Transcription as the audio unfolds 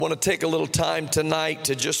I want to take a little time tonight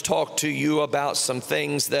to just talk to you about some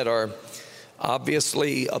things that are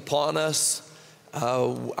obviously upon us.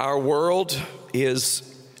 Our world is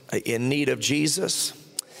in need of Jesus.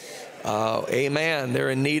 Amen. They're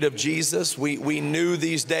in need of Jesus. We knew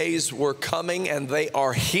these days were coming, and they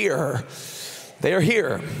are here. They are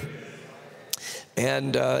here.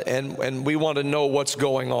 And we want to know what's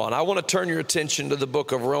going on. I want to turn your attention to the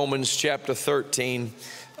book of Romans chapter 13.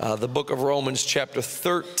 The book of Romans chapter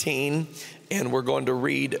 13, and we're going to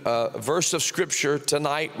read a verse of scripture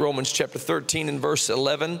tonight, Romans chapter 13 and verse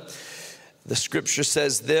 11. The scripture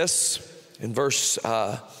says this in verse, we're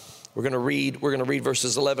going to read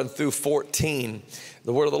verses 11 through 14.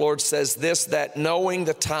 The word of the Lord says this, that knowing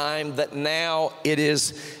the time that now it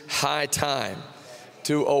is high time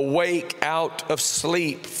to awake out of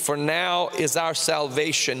sleep, for now is our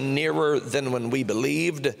salvation nearer than when we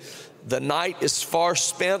believed. The night is far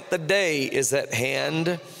spent, the day is at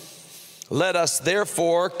hand. Let us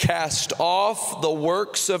therefore cast off the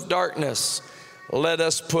works of darkness. Let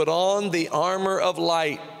us put on the armor of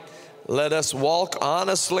light. Let us walk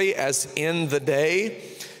honestly as in the day,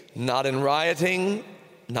 not in rioting,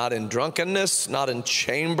 not in drunkenness, not in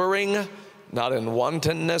chambering, not in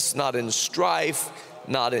wantonness, not in strife,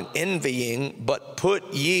 not in envying, but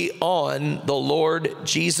put ye on the Lord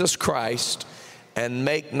Jesus Christ, and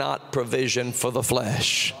make not provision for the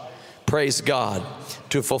flesh. Praise God,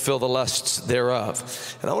 to fulfill the lusts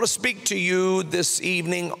thereof. And I want to speak to you this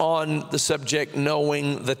evening on the subject,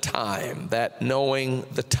 knowing the time, that knowing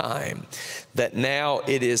the time, that now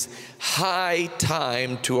it is high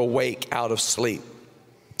time to awake out of sleep.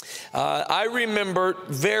 I remember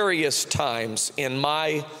various times in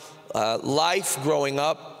my life growing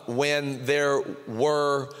up when there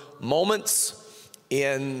were moments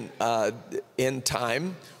in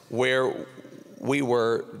time where we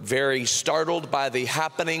were very startled by the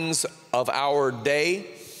happenings of our day,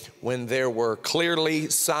 when there were clearly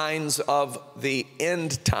signs of the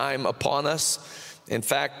end time upon us. In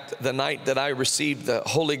fact, the night that I received the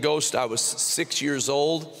Holy Ghost, I was 6 years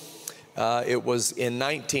old. It was in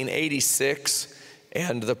 1986,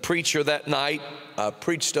 and the preacher that night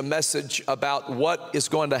preached a message about what is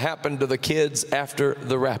going to happen to the kids after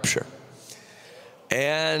the rapture.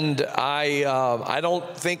 And I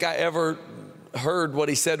don't think I ever heard what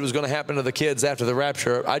he said was going to happen to the kids after the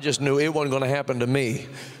rapture. I just knew it wasn't going to happen to me.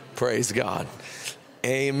 Praise God.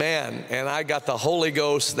 Amen. And I got the Holy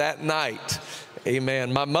Ghost that night.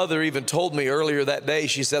 Amen. My mother even told me earlier that day,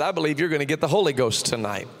 she said, I believe you're going to get the Holy Ghost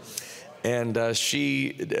tonight. And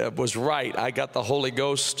she was right. I got the Holy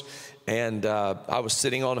Ghost, and I was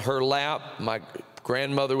sitting on her lap. My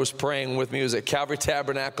grandmother was praying with me. It was at Calvary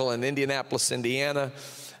Tabernacle in Indianapolis, Indiana.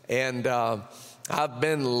 And I've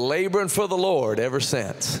been laboring for the Lord ever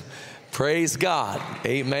since. Praise God.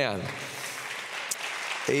 Amen.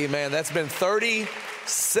 Amen. That's been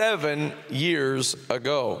 37 years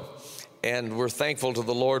ago. And we're thankful to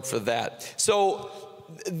the Lord for that. So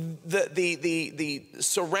the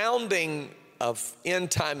surrounding of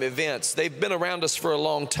end time events, they've been around us for a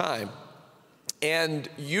long time. And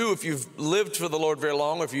you, if you've lived for the Lord very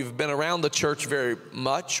long, or if you've been around the church very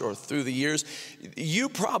much or through the years, you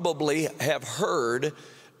probably have heard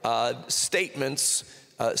statements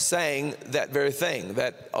saying that very thing,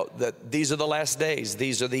 that these are the last days,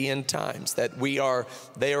 these are the end times, that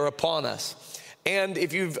they are upon us. And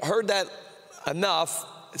if you've heard that enough,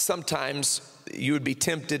 sometimes you would be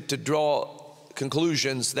tempted to draw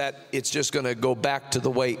conclusions that it's just going to go back to the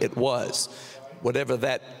way it was, whatever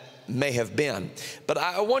that may have been. But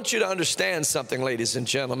I want you to understand something, ladies and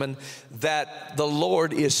gentlemen, that the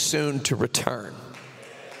Lord is soon to return.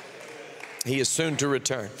 He is soon to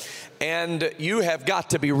return. And you have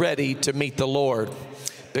got to be ready to meet the Lord,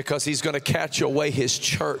 because he's going to catch away his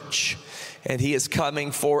church, and he is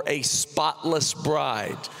coming for a spotless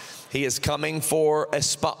bride. He is coming for a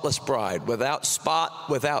spotless bride, without spot,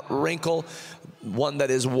 without wrinkle, one that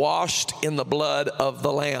is washed in the blood of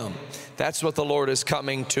the Lamb. That's what the Lord is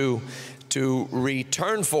coming to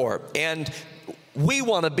return for. And we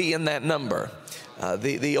want to be in that number.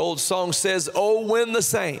 The old song says, oh, when the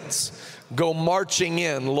saints go marching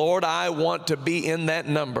in. Lord, I want to be in that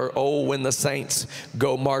number. Oh, when the saints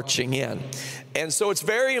go marching in. And so it's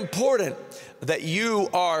very important that you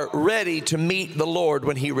are ready to meet the Lord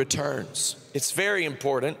when he returns. It's very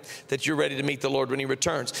important that you're ready to meet the Lord when he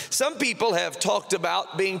returns. Some people have talked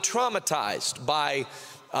about being traumatized by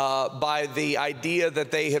the idea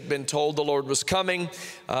that they had been told the Lord was coming,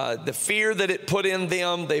 the fear that it put in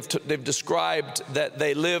them. They've described that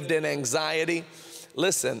they lived in anxiety.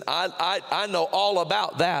 Listen, I know all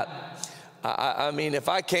about that. I mean, if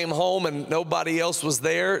I came home and nobody else was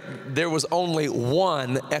there, there was only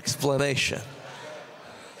one explanation.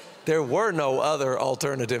 There were no other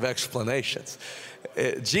alternative explanations.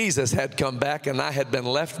 Jesus had come back and I had been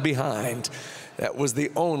left behind. That was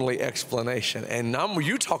the only explanation. And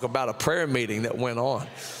you talk about a prayer meeting that went on.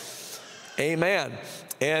 Amen.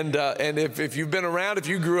 And if you've been around, if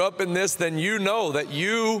you grew up in this, then you know that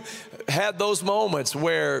you had those moments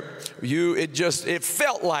where it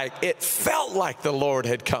felt like the Lord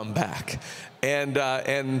had come back. And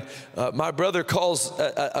my brother calls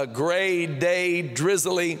a gray day,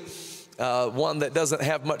 drizzly, one that doesn't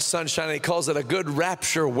have much sunshine, he calls it a good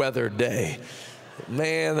rapture weather day.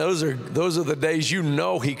 Man, those are the days you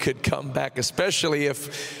know he could come back, especially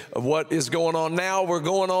if what is going on now were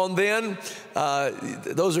going on then.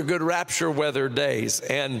 Those are good rapture weather days.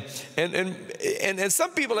 And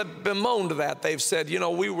some people have bemoaned that. They've said,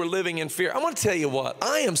 we were living in fear. I want to tell you what,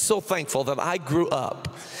 I am so thankful that I grew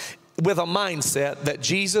up with a mindset that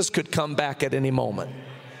Jesus could come back at any moment.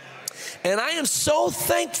 And I am so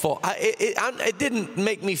thankful. It didn't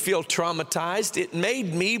make me feel traumatized. It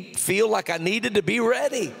made me feel like I needed to be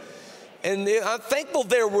ready. And I'm thankful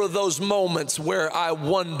there were those moments where I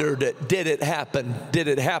wondered, did it happen? Did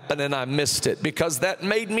it happen and I missed it? Because that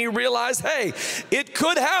made me realize, hey, it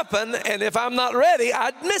could happen, and if I'm not ready,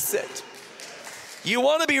 I'd miss it. You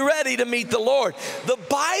want to be ready to meet the Lord. The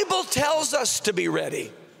Bible tells us to be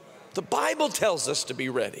ready. The Bible tells us to be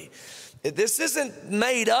ready. This isn't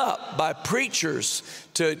made up by preachers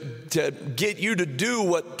to get you to do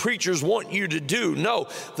what preachers want you to do. No,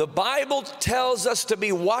 the Bible tells us to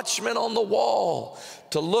be watchmen on the wall,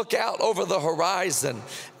 to look out over the horizon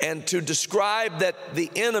and to describe that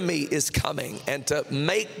the enemy is coming and to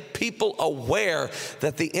make people aware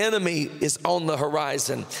that the enemy is on the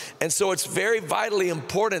horizon. And so it's very vitally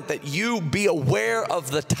important that you be aware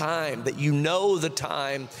of the time, that you know the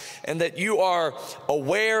time, and that you are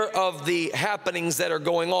aware of the happenings that are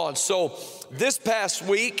going on. So this past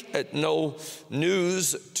week, no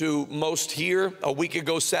news to most here, a week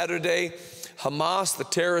ago Saturday, Hamas, the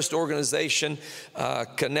terrorist organization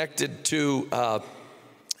connected to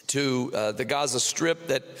the Gaza Strip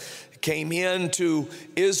that came into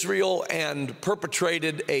Israel and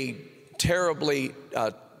perpetrated a terribly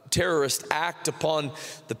terrorist act upon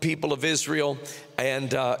the people of Israel.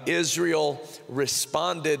 And Israel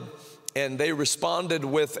responded, and they responded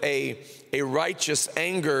with a righteous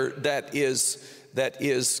anger that is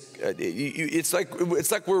it's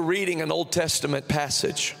like we're reading an Old Testament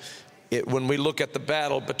passage. When we look at the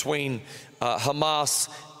battle between Hamas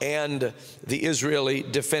and the Israeli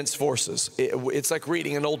Defense Forces, it's like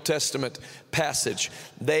reading an Old Testament passage.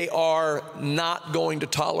 They are not going to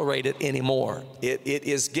tolerate it anymore. It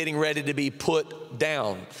is getting ready to be put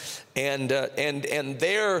down, and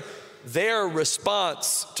their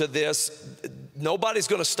response to this, nobody's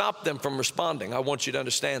going to stop them from responding. I want you to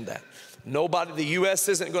understand that. Nobody, the U.S.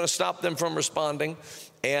 isn't going to stop them from responding,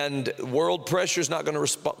 and world pressure is not going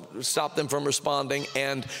to stop them from responding,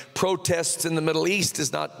 and protests in the Middle East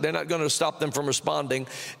they're not going to stop them from responding.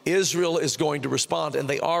 Israel is going to respond, and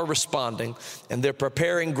they are responding, and they're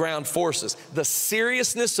preparing ground forces. The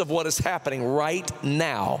seriousness of what is happening right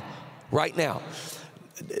now,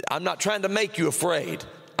 I'm not trying to make you afraid.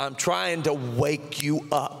 I'm trying to wake you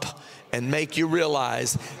up and make you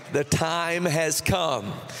realize the time has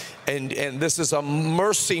come. And this is a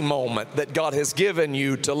mercy moment that God has given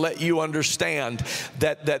you to let you understand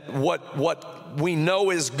that what we know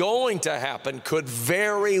is going to happen could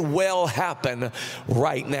very well happen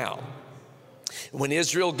right now. When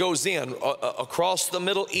Israel goes in, across the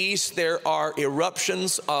Middle East, there are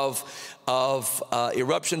eruptions of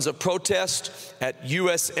protest at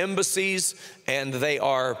U.S. embassies, and they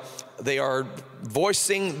are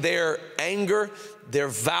voicing their anger. They're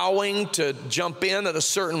vowing to jump in at a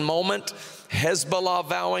certain moment. Hezbollah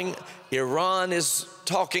vowing. Iran is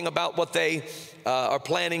talking about what they are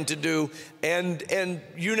planning to do. And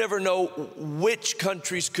you never know which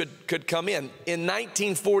countries could come in. In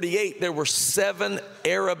 1948, there were 7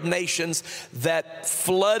 Arab nations that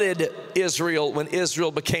flooded Israel when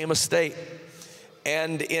Israel became a state.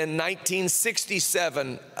 And in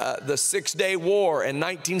 1967, the Six-Day War, in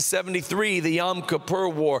 1973, the Yom Kippur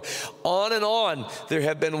War, on and on. There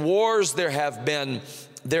have been wars, there have been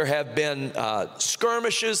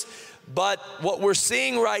skirmishes, but what we're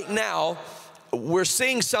seeing right now, we're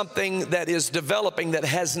seeing something that is developing that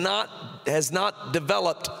has not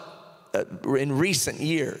developed in recent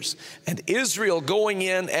years. And Israel going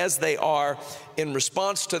in as they are in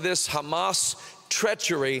response to this Hamas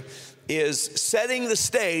treachery is setting the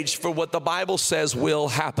stage for what the Bible says will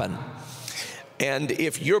happen. And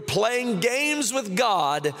if you're playing games with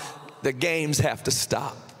God, the games have to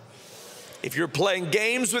stop. If you're playing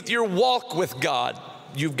games with your walk with God,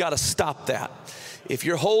 you've got to stop that. If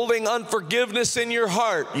you're holding unforgiveness in your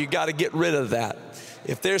heart, you got to get rid of that.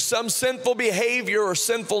 If there's some sinful behavior or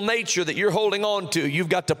sinful nature that you're holding on to, you've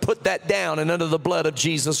got to put that down and under the blood of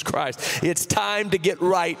Jesus Christ. It's time to get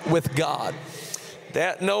right with God.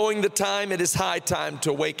 That knowing the time, it is high time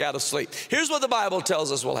to wake out of sleep. Here's what the Bible tells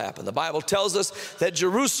us will happen. The Bible tells us that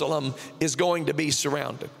Jerusalem is going to be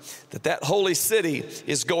surrounded, that holy city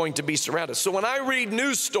is going to be surrounded. So when I read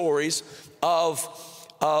news stories of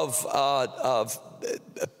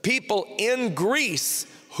people in Greece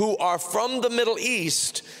who are from the Middle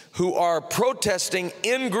East, who are protesting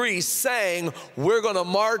in Greece saying, we're going to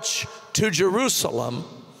march to Jerusalem,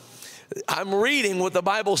 I'm reading what the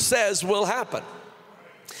Bible says will happen.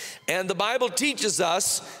 And the Bible teaches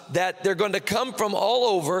us that they're going to come from all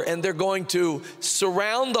over and they're going to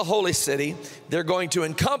surround the holy city. They're going to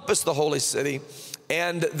encompass the holy city,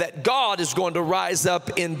 and that God is going to rise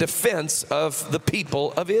up in defense of the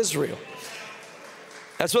people of Israel.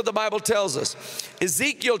 That's what the Bible tells us.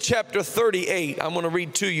 Ezekiel chapter 38, I'm going to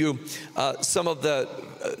read to you some of the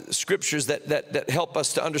scriptures that help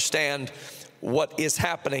us to understand what is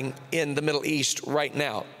happening in the Middle East right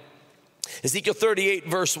now. Ezekiel 38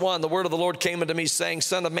 verse 1, the word of the Lord came unto me saying,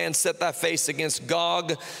 Son of man, set thy face against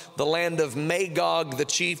Gog, the land of Magog, the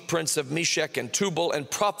chief prince of Meshech and Tubal, and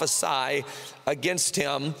prophesy against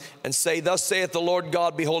him, and say, Thus saith the Lord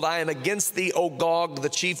God, Behold, I am against thee, O Gog, the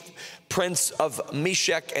chief prince of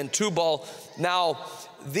Meshech and Tubal. Now,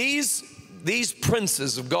 these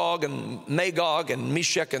princes of Gog and Magog and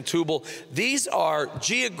Meshech and Tubal, these are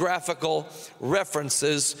geographical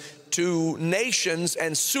references to nations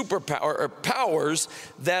and superpower or powers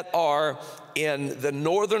that are in the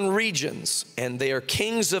northern regions, and they are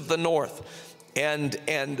kings of the north. And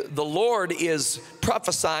the Lord is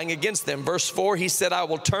prophesying against them. Verse 4, he said, I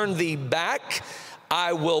will turn thee back.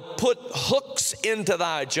 I will put hooks into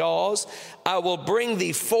thy jaws. I will bring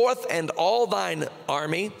thee forth and all thine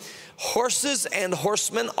army, horses and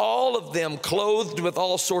horsemen, all of them clothed with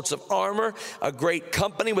all sorts of armor, a great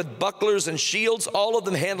company with bucklers and shields, all of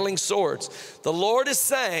them handling swords. The Lord is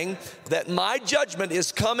saying that my judgment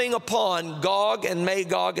is coming upon Gog and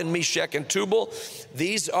Magog and Meshech and Tubal.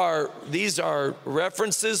 These are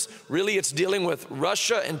references. Really, it's dealing with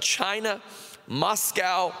Russia and China,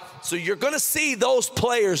 Moscow. So you're going to see those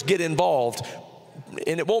players get involved,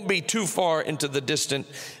 and it won't be too far into the distant,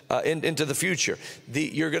 into the future.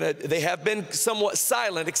 They have been somewhat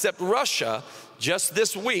silent, except Russia. Just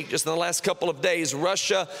this week, just in the last couple of days,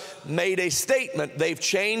 Russia made a statement. They've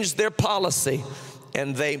changed their policy,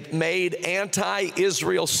 and they made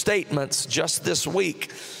anti-Israel statements just this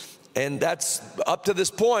week. And that's up to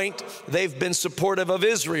this point, they've been supportive of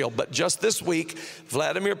Israel. But just this week,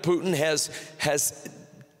 Vladimir Putin has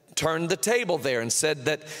turned the table there and said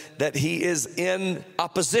that he is in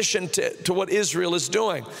opposition to what Israel is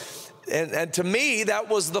doing. And to me, that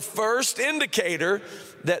was the first indicator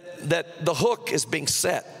that the hook is being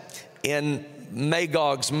set in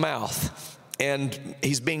Magog's mouth, and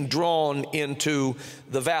he's being drawn into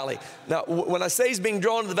the valley. Now, when I say he's being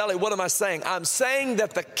drawn to the valley, what am I saying? I'm saying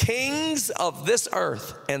that the kings of this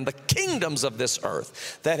earth and the kingdoms of this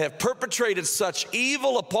earth that have perpetrated such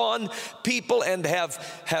evil upon people and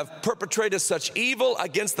have perpetrated such evil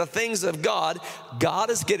against the things of God,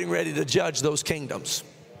 God is getting ready to judge those kingdoms.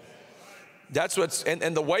 That's what's,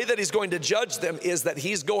 and the way that he's going to judge them is that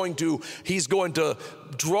he's going to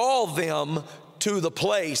draw them to the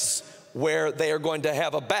place where they are going to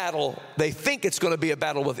have a battle. They think it's going to be a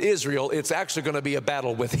battle with Israel. It's actually going to be a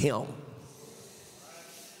battle with him.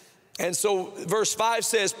 And so verse 5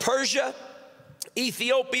 says, Persia,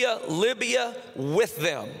 Ethiopia, Libya with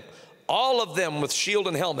them, all of them with shield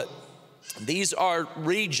and helmet. These are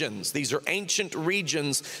regions, these are ancient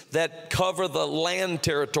regions that cover the land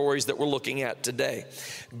territories that we're looking at today.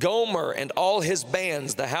 Gomer and all his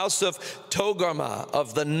bands, the house of Togarmah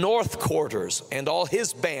of the north quarters and all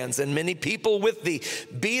his bands, and many people with thee.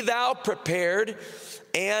 Be thou prepared,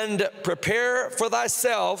 and prepare for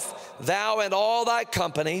thyself, thou and all thy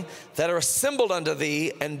company that are assembled unto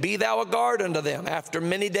thee, and be thou a guard unto them. After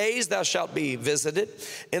many days thou shalt be visited.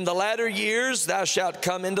 In the latter years thou shalt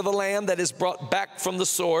come into the land that is brought back from the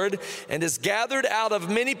sword, and is gathered out of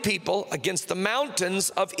many people against the mountains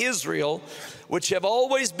of Israel, which have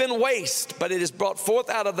always been waste, but it is brought forth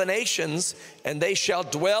out of the nations, and they shall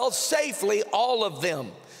dwell safely, all of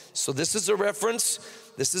them. So this is a reference.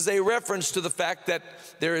 This is a reference to the fact that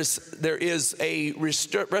there is a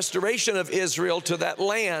restoration of Israel to that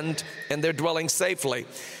land, and they're dwelling safely.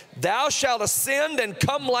 Thou shalt ascend and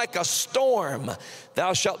come like a storm.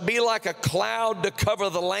 Thou shalt be like a cloud to cover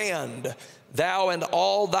the land, thou and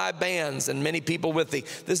all thy bands and many people with thee.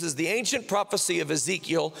 This is the ancient prophecy of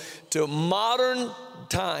Ezekiel to modern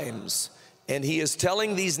times. And he is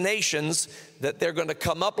telling these nations that they're going to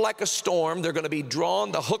come up like a storm. They're going to be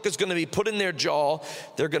drawn. The hook is going to be put in their jaw.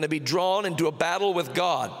 They're going to be drawn into a battle with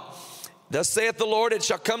God. Thus saith the Lord, it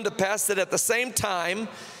shall come to pass that at the same time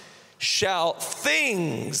shall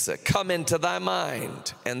things come into thy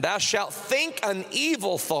mind, and thou shalt think an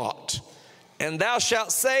evil thought, and thou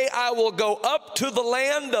shalt say, I will go up to the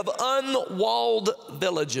land of unwalled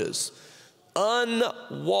villages.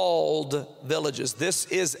 Unwalled villages. This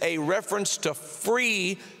is a reference to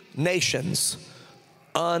free nations.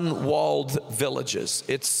 Unwalled villages.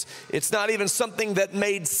 It's not even something that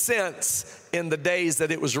made sense in the days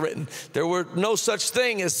that it was written. There were no such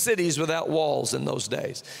thing as cities without walls in those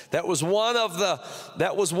days. That was one of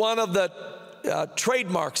the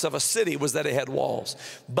trademarks of a city, was that it had walls.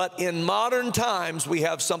 But in modern times, we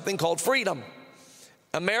have something called freedom.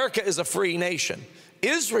 America is a free nation.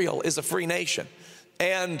 Israel is a free nation.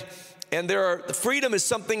 And freedom is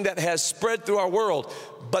something that has spread through our world.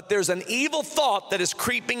 But there's an evil thought that is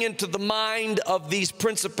creeping into the mind of these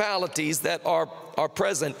principalities that are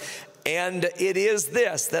present. And it is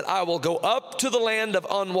this, that I will go up to the land of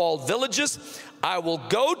unwalled villages. I will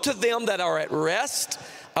go to them that are at rest.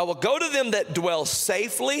 I will go to them that dwell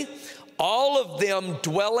safely, all of them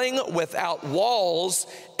dwelling without walls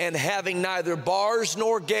and having neither bars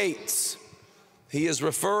nor gates. He is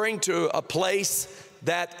referring to a place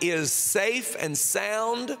that is safe and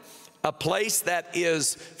sound, a place that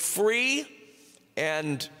is free,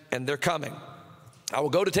 and they're coming. I will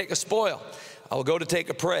go to take a spoil. I will go to take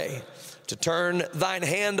a prey, to turn thine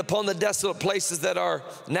hand upon the desolate places that are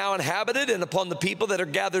now inhabited, and upon the people that are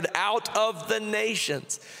gathered out of the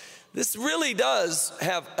nations. This really does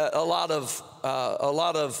have a lot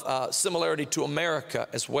of similarity to America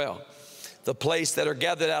as well. The place that are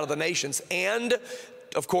gathered out of the nations, and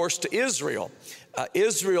of course to Israel.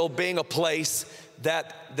 Israel being a place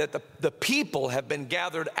that the people have been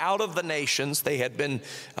gathered out of the nations. They had been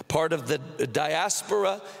a part of the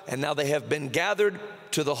diaspora, and now they have been gathered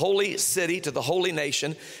to the holy city, to the holy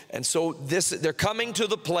nation. And so they're coming to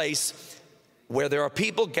the place where there are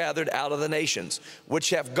people gathered out of the nations, which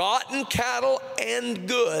have gotten cattle and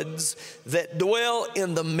goods that dwell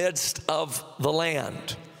in the midst of the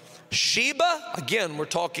land. Sheba, again, we're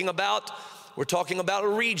talking about a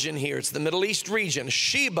region here. It's the Middle East region.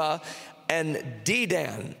 Sheba and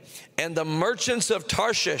Dedan and the merchants of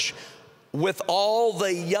Tarshish with all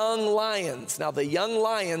the young lions. Now the young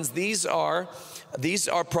lions, these are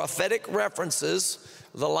prophetic references.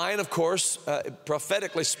 The lion, of course,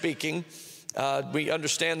 prophetically speaking, we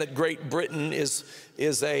understand that Great Britain is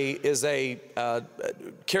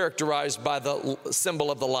characterized by the symbol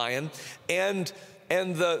of the lion, and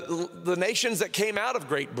the nations that came out of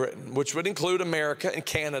Great Britain, which would include America and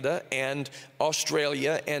Canada and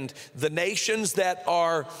Australia, and the nations that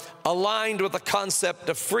are aligned with the concept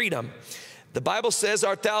of freedom. The Bible says,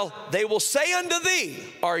 they will say unto thee,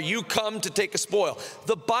 are you come to take a spoil?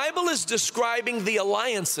 The Bible is describing the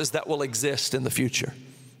alliances that will exist in the future,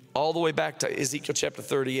 all the way back to Ezekiel chapter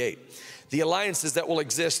 38. The alliances that will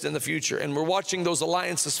exist in the future. And we're watching those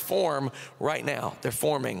alliances form right now. They're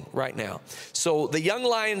forming right now. So the young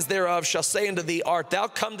lions thereof shall say unto thee, art thou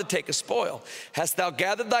come to take a spoil? Hast thou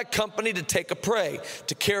gathered thy company to take a prey,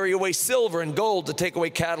 to carry away silver and gold, to take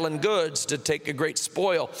away cattle and goods, to take a great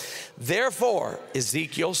spoil? Therefore,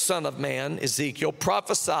 Ezekiel, son of man, Ezekiel,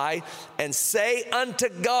 prophesy and say unto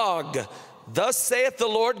Gog, thus saith the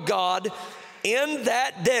Lord God, in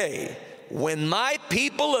that day, when my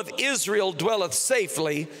people of Israel dwelleth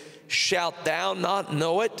safely, shalt thou not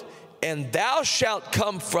know it? And thou shalt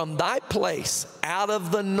come from thy place out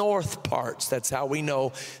of the north parts. That's how we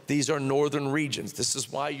know these are northern regions. This is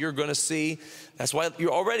why you're going to see, that's why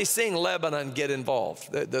you're already seeing Lebanon get involved.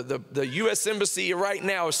 The U.S. Embassy right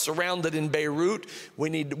now is surrounded in Beirut. We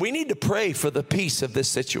need to pray for the peace of this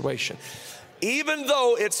situation. Even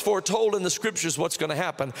though it's foretold in the scriptures what's going to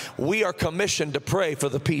happen, we are commissioned to pray for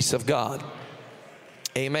the peace of God.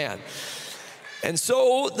 Amen. And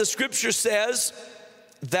so the scripture says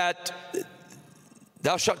that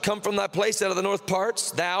thou shalt come from thy place out of the north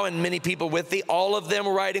parts, thou and many people with thee, all of them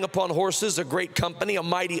riding upon horses, a great company, a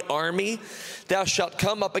mighty army. Thou shalt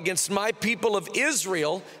come up against my people of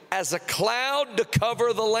Israel as a cloud to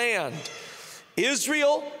cover the land.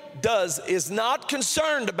 Israel is not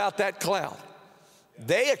concerned about that cloud.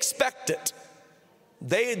 They expect it.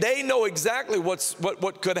 They know exactly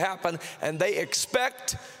what could happen, and they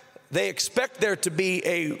expect They expect there to be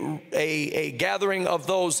a gathering of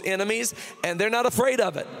those enemies, and they're not afraid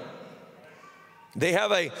of it. They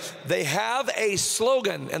have a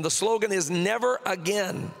slogan, and the slogan is never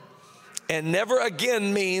again. And never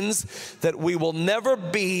again means that we will never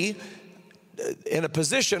be in a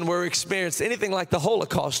position where we experience anything like the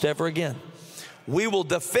Holocaust ever again. We will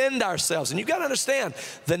defend ourselves. And you got to understand,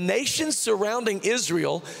 the nations surrounding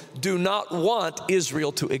Israel do not want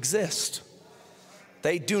Israel to exist.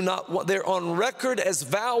 They do not want, they're on record as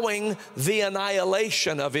vowing the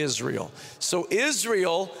annihilation of Israel. So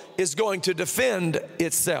Israel is going to defend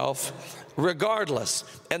itself regardless.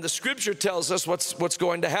 And the scripture tells us what's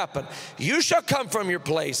going to happen. You shall come from your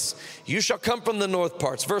place. You shall come from the north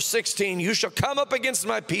parts. Verse 16, you shall come up against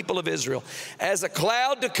my people of Israel as a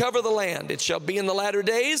cloud to cover the land. It shall be in the latter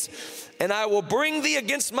days, and I will bring thee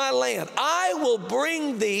against my land. I will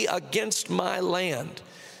bring thee against my land,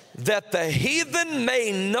 that the heathen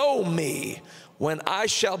may know me when I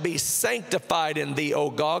shall be sanctified in thee, O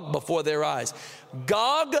Gog, before their eyes.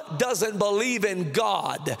 Gog doesn't believe in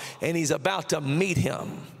God, and he's about to meet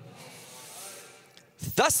him.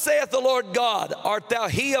 Thus saith the Lord God, art thou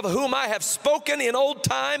he of whom I have spoken in old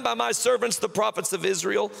time by my servants the prophets of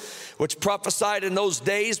Israel, which prophesied in those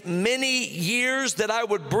days many years that I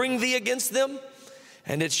would bring thee against them?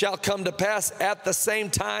 And it shall come to pass at the same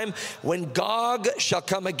time, when Gog shall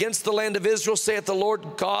come against the land of Israel, saith the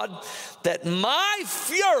Lord God, that my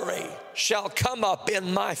fury shall come up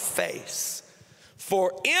in my face.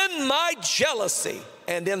 For in my jealousy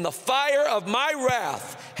and in the fire of my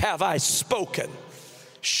wrath have I spoken.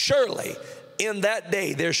 Surely in that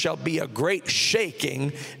day there shall be a great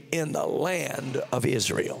shaking in the land of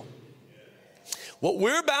Israel. What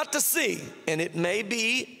we're about to see, and it may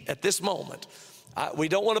be at this moment, we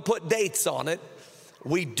don't want to put dates on it.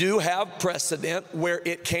 We do have precedent where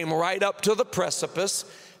it came right up to the precipice,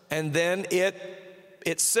 and then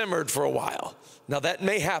it simmered for a while. Now that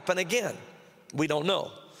may happen again. We don't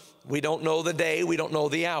know. We don't know the day. We don't know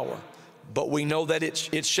the hour. But we know that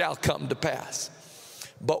it shall come to pass.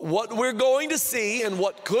 But what we're going to see, and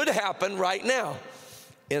what could happen right now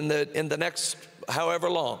in the next however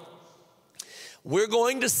long, we're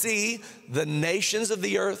going to see the nations of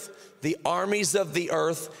the earth, the armies of the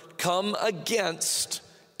earth come against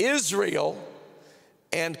Israel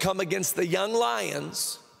and come against the young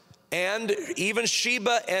lions, and even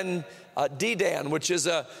Sheba and Dedan, which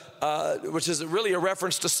is really a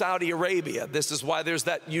reference to Saudi Arabia. This is why there's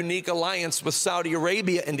that unique alliance with Saudi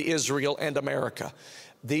Arabia and Israel and America.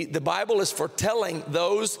 The Bible is foretelling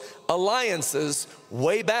those alliances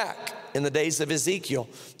way back in the days of Ezekiel.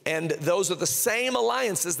 And those are the same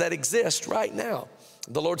alliances that exist right now.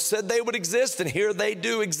 The Lord said they would exist, and here they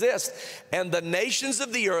do exist. And the nations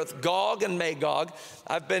of the earth, Gog and Magog,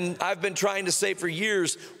 I've been trying to say for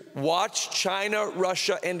years, watch China,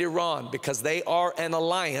 Russia, and Iran, because they are an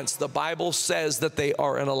alliance. The Bible says that they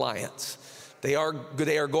are an alliance. They are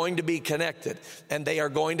going to be connected, and they are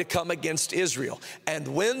going to come against Israel. And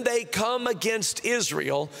when they come against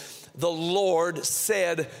Israel, the Lord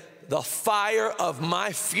said, the fire of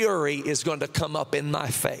my fury is going to come up in my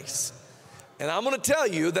face. And I'm going to tell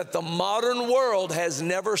you that the modern world has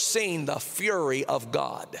never seen the fury of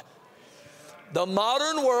God. The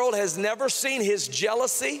modern world has never seen his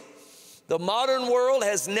jealousy. The modern world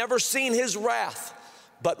has never seen his wrath.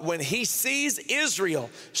 But when he sees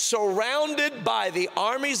Israel surrounded by the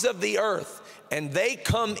armies of the earth, and they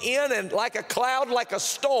come in and like a cloud, like a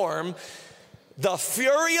storm, the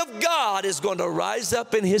fury of God is going to rise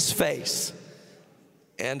up in his face.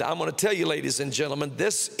 And I'm going to tell you, ladies and gentlemen,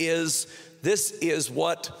 this is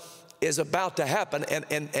what is about to happen. And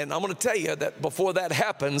I'm going to tell you that before that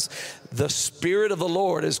happens, the Spirit of the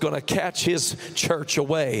Lord is going to catch his church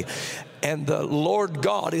away. And the Lord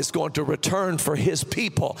God is going to return for his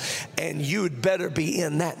people. And you'd better be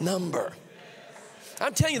in that number.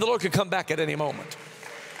 I'm telling you, the Lord could come back at any moment.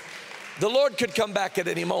 The Lord could come back at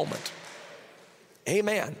any moment.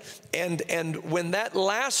 Amen. And when that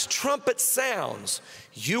last trumpet sounds,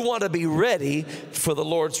 you want to be ready for the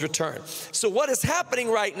Lord's return. So what is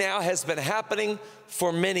happening right now has been happening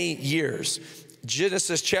for many years.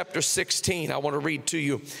 Genesis chapter 16, I want to read to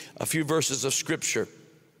you a few verses of scripture.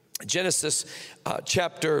 Genesis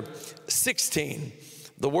chapter 16,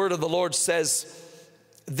 the word of the Lord says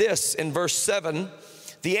this in verse 7,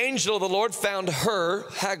 the angel of the Lord found her,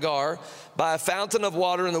 Hagar, by a fountain of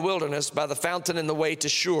water in the wilderness, by the fountain in the way to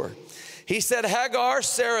Shur. He said, Hagar,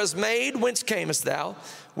 Sarah's maid, whence camest thou?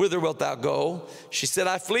 Whither wilt thou go? She said,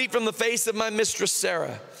 I flee from the face of my mistress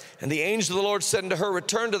Sarah. And the angel of the Lord said unto her,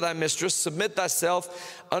 return to thy mistress, submit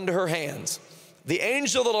thyself unto her hands. The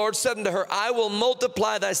angel of the Lord said unto her, I will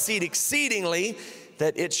multiply thy seed exceedingly,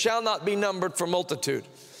 that it shall not be numbered for multitude.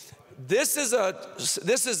 This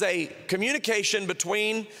is a communication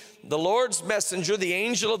between the Lord's messenger, the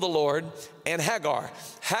angel of the Lord, and Hagar.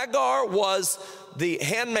 Hagar was the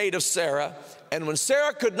handmaid of Sarah, and when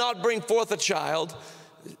Sarah could not bring forth a child,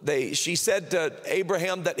 she said to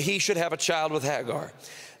Abraham that he should have a child with Hagar.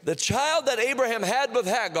 The child that Abraham had with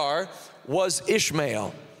Hagar was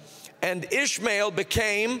Ishmael, and Ishmael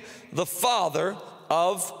became the father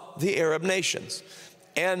of the Arab nations.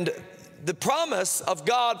 And the promise of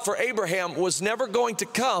God for Abraham was never going to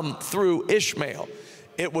come through Ishmael.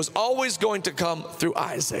 It was always going to come through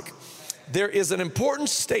Isaac. There is an important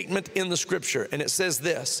statement in the scripture, and it says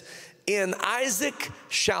this: in Isaac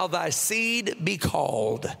shall thy seed be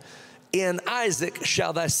called. In Isaac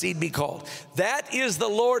shall thy seed be called. That is the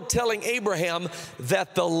Lord telling Abraham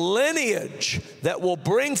that the lineage that will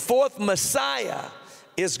bring forth Messiah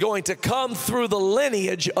is going to come through the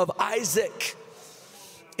lineage of Isaac.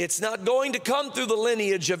 It's not going to come through the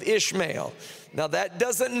lineage of Ishmael. Now, that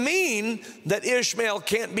doesn't mean that Ishmael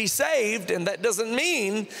can't be saved, and that doesn't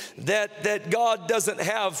mean that God doesn't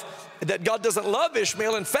love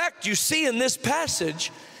Ishmael. In fact, you see in this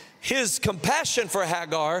passage his compassion for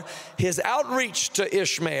Hagar, his outreach to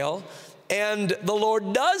Ishmael, and the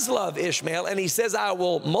Lord does love Ishmael, and he says, I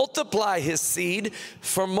will multiply his seed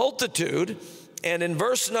for multitude. And in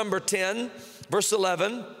verse number 10, verse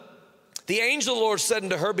 11, the angel of the Lord said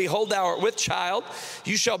unto her, behold, thou art with child,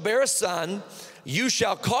 you shall bear a son, you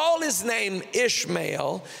shall call his name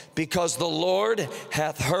Ishmael, because the Lord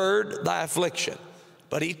hath heard thy affliction.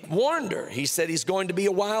 But he warned her. He said he's going to be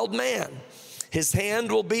a wild man. His hand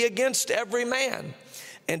will be against every man,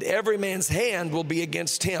 and every man's hand will be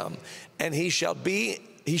against him. And he shall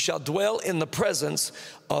dwell in the presence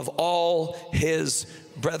of all his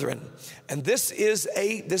brethren. And this is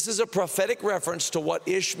a prophetic reference to what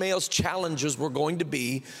Ishmael's challenges were going to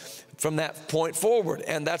be from that point forward.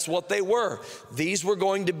 And that's what they were. These were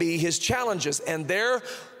going to be his challenges. And there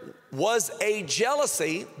was a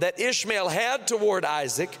jealousy that Ishmael had toward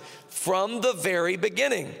Isaac from the very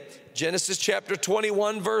beginning. Genesis chapter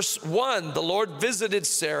 21, verse 1, the Lord visited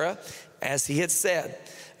Sarah as he had said,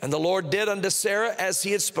 and the Lord did unto Sarah as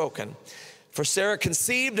he had spoken. For Sarah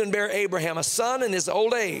conceived and bare Abraham a son in his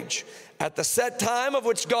old age, at the set time of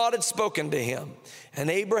which God had spoken to him. And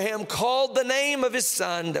Abraham called the name of his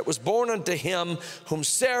son that was born unto him, whom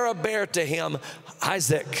Sarah bare to him,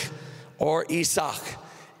 Isaac, or Isaac.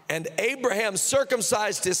 And Abraham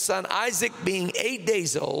circumcised his son Isaac, being 8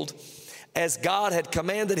 days old, as God had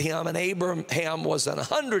commanded him. And Abraham was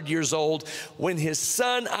 100 years old when his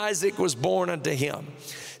son Isaac was born unto him.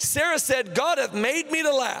 Sarah said, God hath made me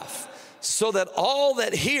to laugh, so that all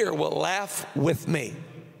that hear will laugh with me.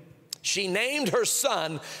 She named her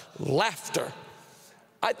son Laughter.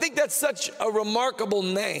 I think that's such a remarkable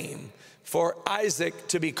name for Isaac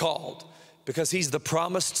to be called, because he's the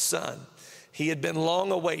promised son. He had been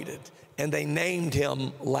long awaited, and they named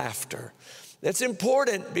him Laughter. That's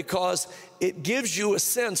important because it gives you a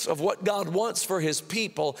sense of what God wants for his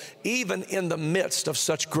people, even in the midst of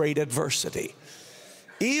such great adversity,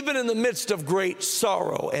 even in the midst of great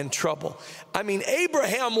sorrow and trouble. I mean,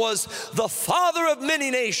 Abraham was the father of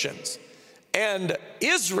many nations, and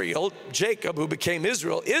Israel, Jacob, who became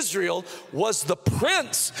Israel, Israel was the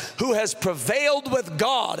prince who has prevailed with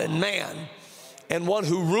God and man, and one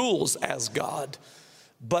who rules as God.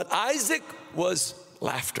 But Isaac was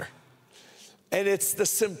Laughter. And it's the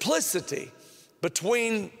simplicity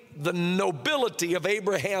between the nobility of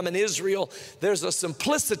Abraham and Israel. There's a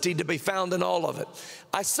simplicity to be found in all of it.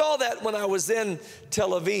 I saw that when I was in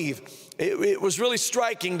Tel Aviv. It was really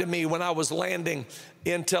striking to me when I was landing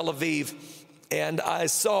in Tel Aviv, and I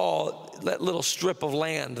saw that little strip of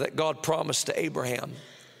land that God promised to Abraham,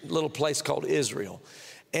 a little place called Israel.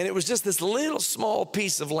 And it was just this little small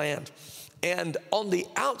piece of land. And on the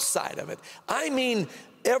outside of it, I mean,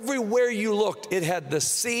 everywhere you looked, it had the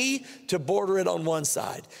sea to border it on one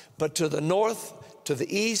side. But to the north, to the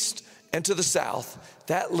east, and to the south,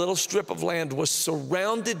 that little strip of land was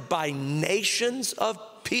surrounded by nations of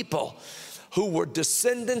people who were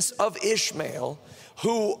descendants of Ishmael,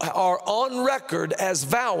 who are on record as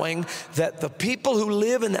vowing that the people who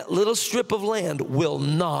live in that little strip of land will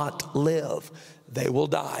not live. They will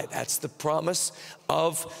die. That's the promise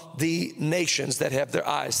of the nations that have their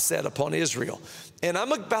eyes set upon Israel. And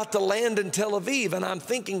I'm about to land in Tel Aviv, and I'm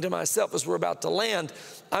thinking to myself as we're about to land,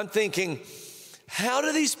 I'm thinking, how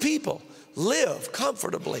do these people live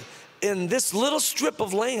comfortably in this little strip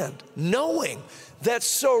of land, knowing that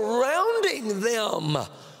surrounding them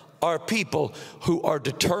are people who are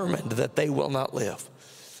determined that they will not live.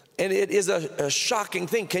 And it is a shocking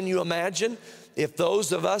thing. Can you imagine if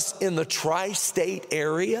those of us in the tri-state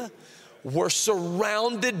area were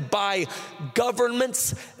surrounded by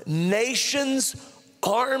governments, nations,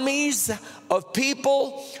 armies of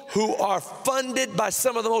people who are funded by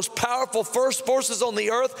some of the most powerful first forces on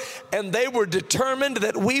the earth, and they were determined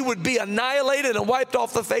that we would be annihilated and wiped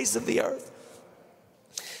off the face of the earth?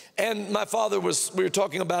 And my father we were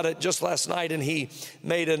talking about it just last night, and he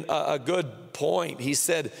made a good point. He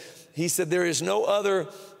said, there is no other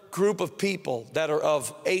group of people that are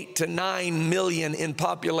of 8 to 9 million in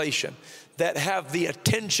population that have the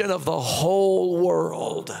attention of the whole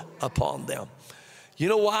world upon them. You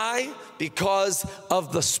know why? Because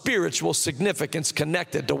of the spiritual significance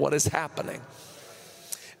connected to what is happening.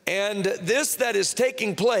 And this that is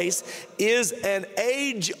taking place is an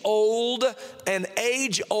age-old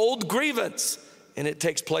grievance. And it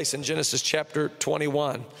takes place in Genesis chapter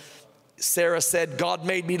 21. Sarah said, God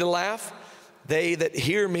made me to laugh. They that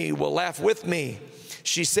hear me will laugh with me.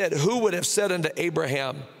 She said, who would have said unto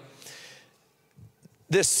Abraham,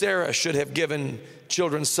 this Sarah should have given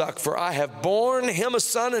children suck, for I have borne him a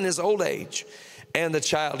son in his old age. And the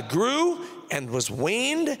child grew and was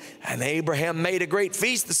weaned, and Abraham made a great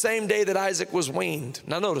feast the same day that Isaac was weaned.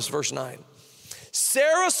 Now notice verse 9.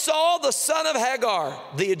 Sarah saw the son of Hagar,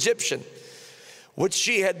 the Egyptian, which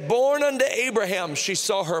she had borne unto Abraham. She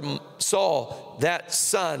saw that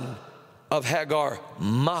son of Hagar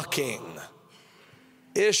mocking.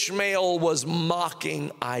 Ishmael was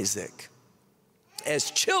mocking Isaac.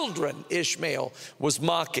 As children, Ishmael was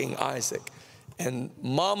mocking Isaac. And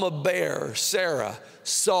Mama Bear, Sarah,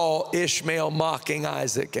 saw Ishmael mocking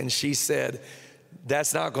Isaac, and she said,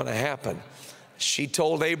 that's not going to happen. She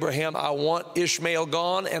told Abraham, I want Ishmael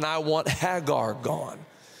gone and I want Hagar gone.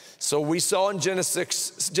 So we saw in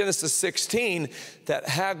Genesis 16 that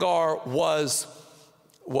Hagar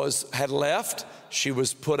had left, she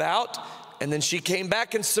was put out, and then she came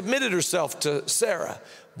back and submitted herself to Sarah.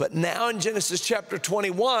 But now in Genesis chapter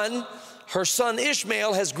 21, her son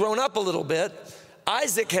Ishmael has grown up a little bit.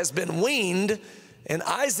 Isaac has been weaned, and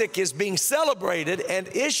Isaac is being celebrated, and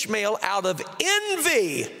Ishmael, out of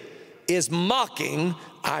envy, is mocking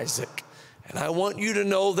Isaac. And I want you to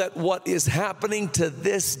know that what is happening to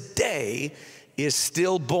this day is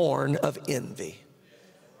still born of envy.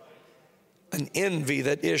 An envy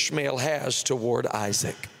that Ishmael has toward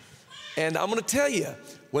Isaac. And I'm going to tell you,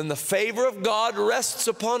 when the favor of God rests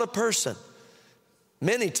upon a person,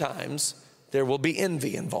 many times there will be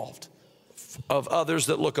envy involved of others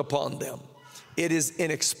that look upon them. It is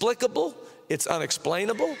inexplicable. It's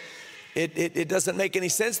unexplainable. It doesn't make any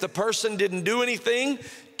sense. The person didn't do anything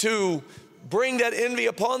to bring that envy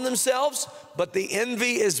upon themselves, but the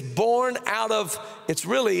envy is born out of,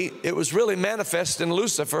 it was really manifest in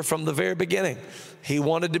Lucifer from the very beginning. He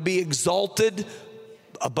wanted to be exalted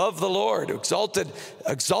above the Lord,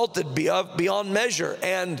 exalted beyond measure,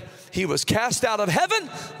 and he was cast out of heaven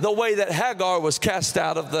the way that Hagar was cast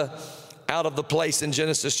out of the place in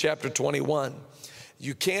Genesis chapter 21.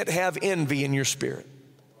 You can't have envy in your spirit.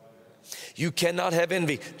 You cannot have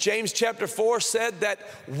envy. James chapter 4 said that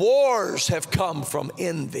wars have come from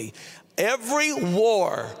envy. Every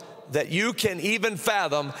war that you can even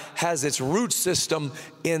fathom has its root system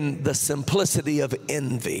in the simplicity of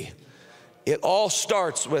envy. It all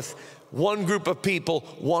starts with one group of people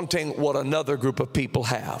wanting what another group of people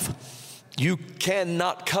have. You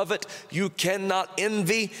cannot covet. You cannot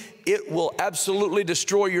envy. It will absolutely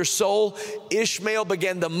destroy your soul. Ishmael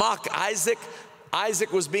began to mock Isaac.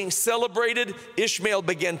 Isaac was being celebrated. Ishmael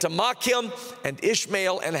began to mock him, and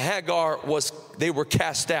Ishmael and Hagar they were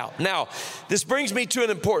cast out. Now, this brings me to an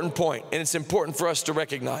important point, and it's important for us to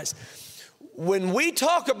recognize. When we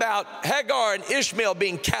talk about Hagar and Ishmael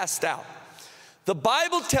being cast out, the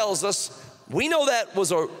Bible tells us, we know that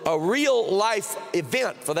was a real life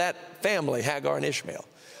event for that family, Hagar and Ishmael.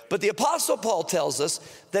 But the Apostle Paul tells us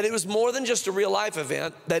that it was more than just a real life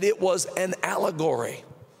event, that it was an allegory.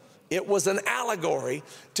 It was an allegory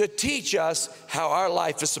to teach us how our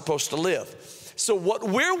life is supposed to live. So what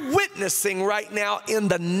we're witnessing right now in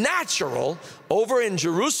the natural over in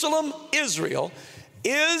Jerusalem, Israel,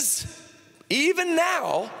 is even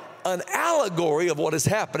now an allegory of what is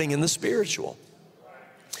happening in the spiritual.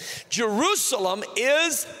 Jerusalem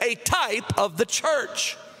is a type of the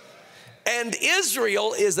church, and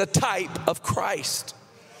Israel is a type of Christ.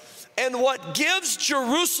 And what gives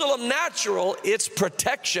Jerusalem natural its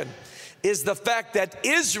protection is the fact that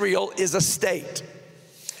Israel is a state.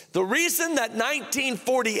 The reason that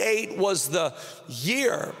 1948 was the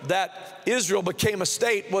year that Israel became a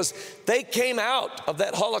state was they came out of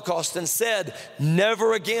that Holocaust and said,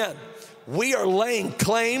 never again. We are laying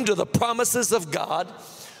claim to the promises of God.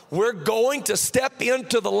 We're going to step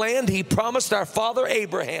into the land He promised our father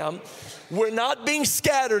Abraham. We're not being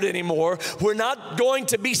scattered anymore. We're not going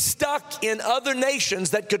to be stuck in other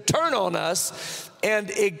nations that could turn on us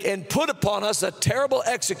and put upon us a terrible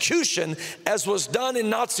execution as was done in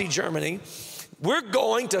Nazi Germany. We're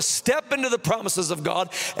going to step into the promises of God.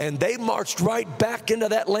 And they marched right back into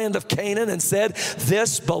that land of Canaan and said,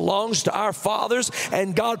 this belongs to our fathers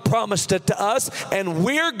and God promised it to us and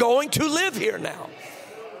we're going to live here now.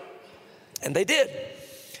 And they did.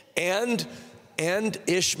 And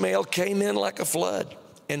Ishmael came in like a flood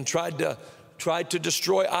and tried to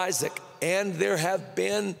destroy Isaac. And there have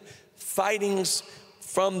been fightings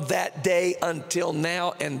from that day until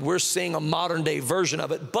now, and we're seeing a modern day version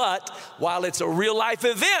of it. But while it's a real life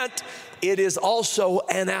event, it is also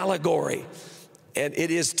an allegory. And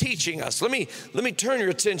it is teaching us. Let me turn your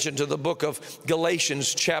attention to the book of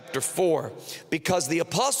Galatians chapter 4, because the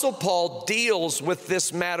Apostle Paul deals with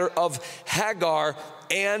this matter of Hagar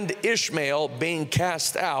and Ishmael being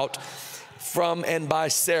cast out from and by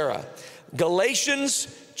Sarah.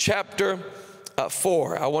 Galatians chapter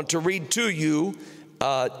 4. I want to read to you.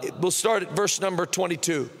 We'll start at verse number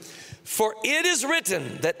 22. For it is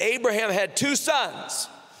written that Abraham had two sons,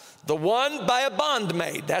 the one by a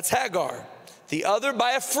bondmaid, that's Hagar, the other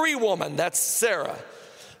by a free woman, that's Sarah.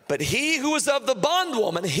 But he who was of the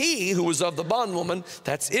bondwoman,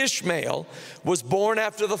 that's Ishmael, was born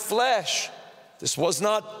after the flesh. This was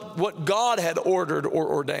not what God had ordered or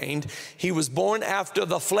ordained. He was born after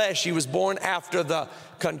the flesh. He was born after the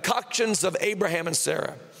concoctions of Abraham and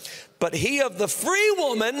Sarah. But he of the free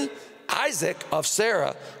woman, Isaac of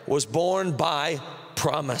Sarah, was born by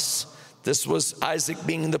promise. This was Isaac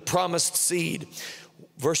being the promised seed.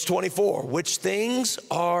 Verse 24, which things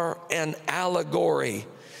are an allegory,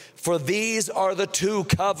 for these are the two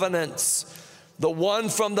covenants. The one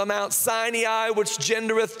from the Mount Sinai, which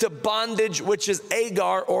gendereth to bondage, which is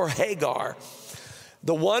Agar or Hagar.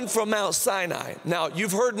 The one from Mount Sinai. Now,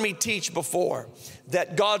 you've heard me teach before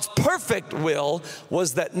that God's perfect will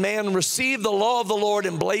was that man receive the law of the Lord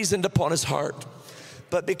emblazoned upon his heart.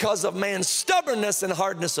 But because of man's stubbornness and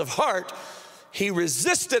hardness of heart, he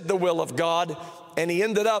resisted the will of God, and he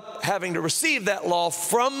ended up having to receive that law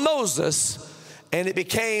from Moses, and it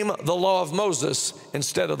became the law of Moses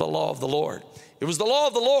instead of the law of the Lord. It was the law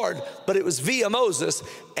of the Lord, but it was via Moses,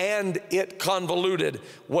 and it convoluted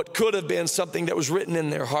what could have been something that was written in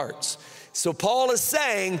their hearts. So Paul is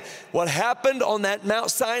saying what happened on that Mount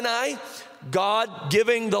Sinai, God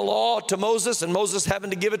giving the law to Moses and Moses having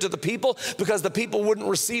to give it to the people because the people wouldn't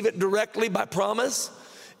receive it directly by promise,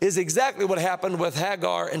 is exactly what happened with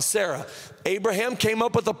Hagar and Sarah. Abraham came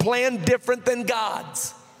up with a plan different than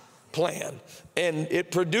God's plan, and it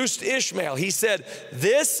produced Ishmael. He said,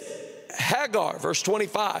 this Hagar, verse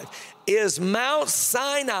 25, is Mount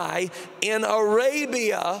Sinai in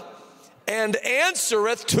Arabia and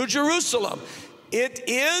answereth to Jerusalem. It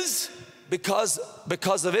is, because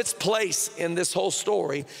of its place in this whole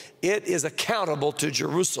story, it is accountable to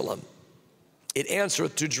Jerusalem. It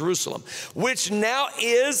answereth to Jerusalem, which now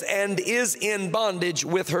is and is in bondage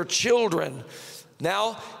with her children.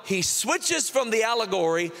 Now he switches from the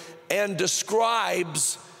allegory and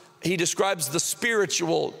describes the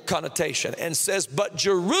spiritual connotation and says, but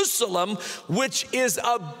Jerusalem, which is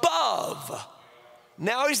above.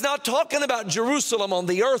 Now he's not talking about Jerusalem on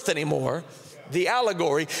the earth anymore, the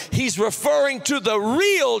allegory. He's referring to the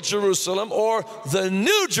real Jerusalem, or the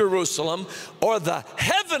new Jerusalem, or the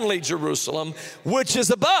heavenly Jerusalem, which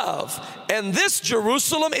is above. And this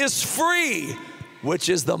Jerusalem is free, which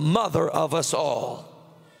is the mother of us all.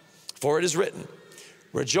 For it is written,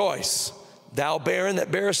 rejoice, thou barren that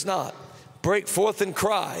bearest not. Break forth and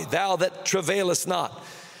cry, thou that travailest not.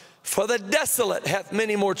 For the desolate hath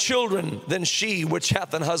many more children than she which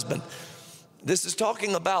hath an husband. This is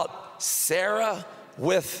talking about Sarah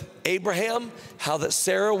with Abraham, how that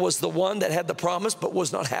Sarah was the one that had the promise but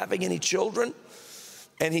was not having any children.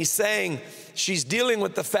 And he's saying she's dealing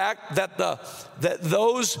with the fact that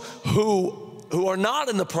those who are not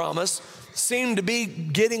in the promise seem to be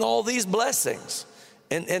getting all these blessings.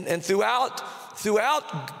 And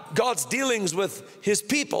throughout God's dealings with his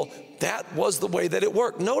people, that was the way that it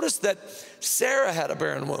worked. Notice that Sarah had a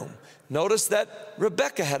barren womb. Notice that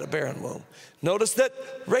Rebekah had a barren womb. Notice that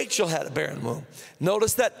Rachel had a barren womb.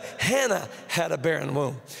 Notice that Hannah had a barren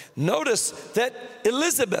womb. Notice that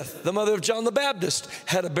Elizabeth, the mother of John the Baptist,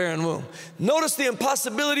 had a barren womb. Notice the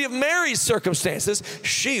impossibility of Mary's circumstances.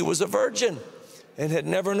 She was a virgin and had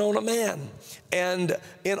never known a man. And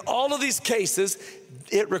in all of these cases,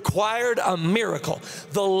 it required a miracle.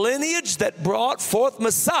 The lineage that brought forth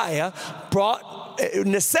Messiah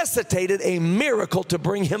necessitated a miracle to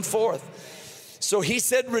bring him forth. So he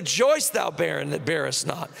said, rejoice thou barren that bearest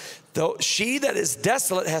not. Though she that is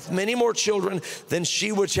desolate hath many more children than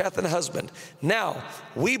she which hath an husband. Now,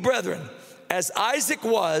 we brethren, as Isaac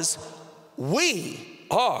was, we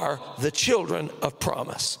are the children of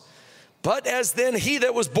promise. But as then he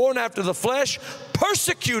that was born after the flesh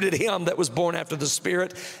persecuted him that was born after the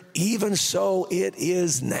Spirit, even so it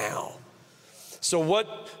is now. So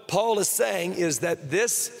what Paul is saying is that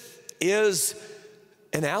this is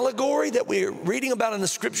an allegory that we're reading about in the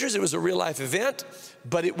scriptures. It was a real life event,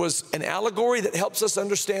 but it was an allegory that helps us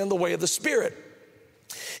understand the way of the Spirit.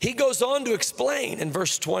 He goes on to explain in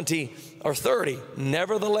verse 20 or 30,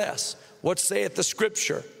 nevertheless, what saith the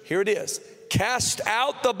scripture? Here it is. Cast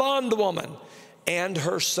out the bondwoman and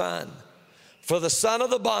her son. For the son of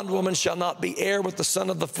the bondwoman shall not be heir with the son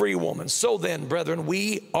of the free woman. So then, brethren,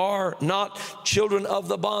 we are not children of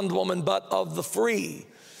the bondwoman, but of the free.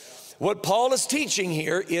 What Paul is teaching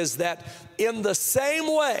here is that in the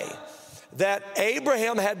same way that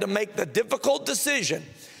Abraham had to make the difficult decision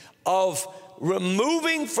of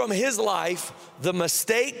removing from his life the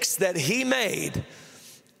mistakes that he made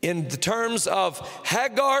in the terms of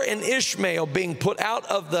Hagar and Ishmael being put out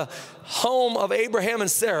of the home of Abraham and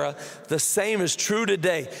Sarah, the same is true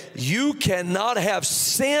today. You cannot have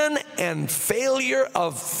sin and failure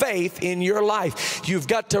of faith in your life. You've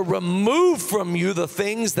got to remove from you the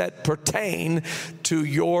things that pertain to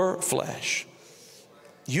your flesh.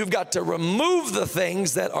 You've got to remove the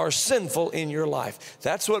things that are sinful in your life.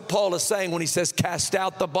 That's what Paul is saying when he says, cast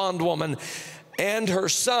out the bondwoman and her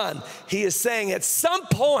son. He is saying at some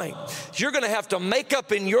point, you're going to have to make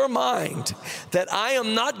up in your mind that I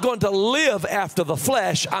am not going to live after the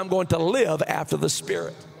flesh, I'm going to live after the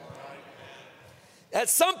Spirit. At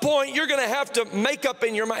some point, you're going to have to make up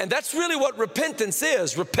in your mind. And that's really what repentance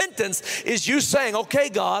is. Repentance is you saying, okay,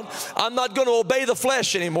 God, I'm not going to obey the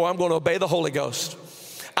flesh anymore. I'm going to obey the Holy Ghost.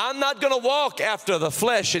 I'm not going to walk after the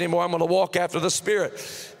flesh anymore. I'm going to walk after the Spirit.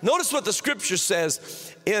 Notice what the scripture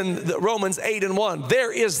says in Romans 8:1.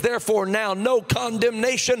 There is therefore now no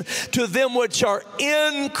condemnation to them which are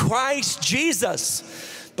in Christ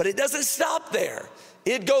Jesus. But it doesn't stop there.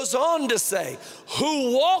 It goes on to say,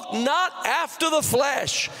 who walk not after the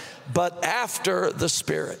flesh, but after the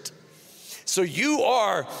Spirit. So you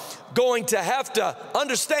are going to have to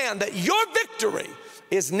understand that your victory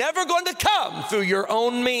is never going to come through your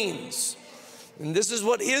own means. And this is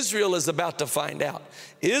what Israel is about to find out.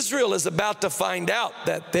 Israel is about to find out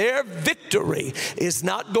that their victory is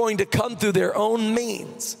not going to come through their own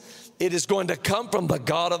means. It is going to come from the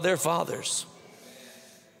God of their fathers.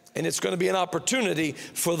 And it's going to be an opportunity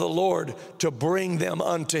for the Lord to bring them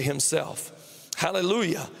unto himself.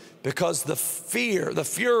 Hallelujah. Because the fear, the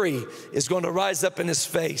fury is going to rise up in his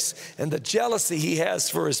face, and the jealousy he has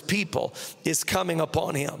for his people is coming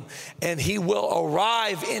upon him. And he will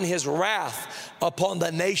arrive in his wrath upon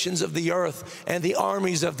the nations of the earth and the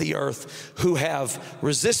armies of the earth who have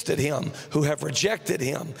resisted him, who have rejected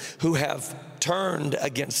him, who have turned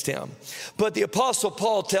against him. But the Apostle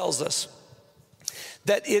Paul tells us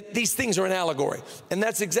that these things are an allegory. And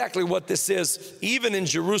that's exactly what this is, even in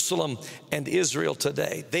Jerusalem and Israel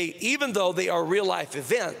today. Even though they are real life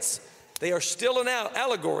events, they are still an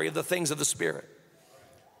allegory of the things of the Spirit.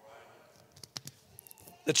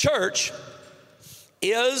 The church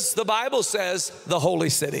is, the Bible says, the holy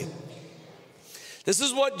city. This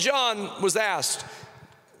is what John was asked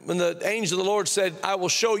when the angel of the Lord said, I will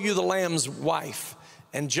show you the Lamb's wife.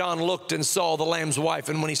 And John looked and saw the Lamb's wife,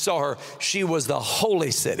 and when he saw her, she was the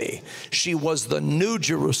holy city. She was the new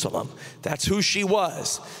Jerusalem. That's who she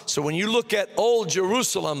was. So when you look at Old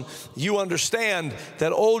Jerusalem, you understand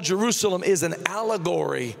that Old Jerusalem is an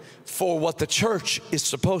allegory for what the church is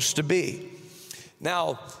supposed to be.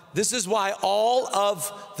 Now, this is why all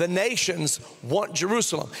of the nations want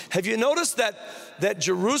Jerusalem. Have you noticed that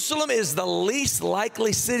Jerusalem is the least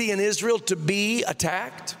likely city in Israel to be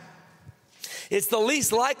attacked? It's the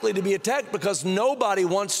least likely to be attacked because nobody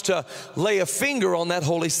wants to lay a finger on that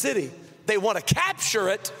holy city. They want to capture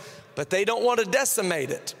it, but they don't want to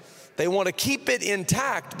decimate it. They want to keep it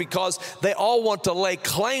intact because they all want to lay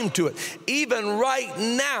claim to it. Even right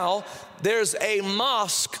now, there's a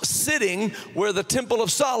mosque sitting where the Temple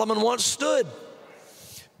of Solomon once stood.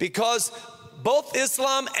 Because both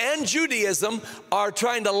Islam and Judaism are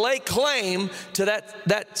trying to lay claim to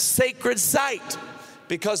that sacred site,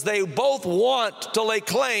 because they both want to lay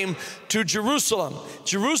claim to Jerusalem.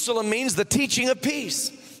 Jerusalem means the teaching of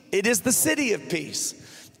peace. It is the city of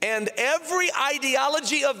peace. And every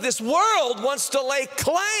ideology of this world wants to lay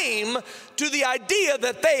claim to the idea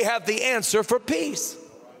that they have the answer for peace.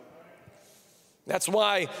 That's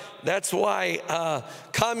why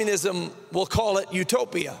communism will call it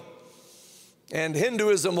utopia, and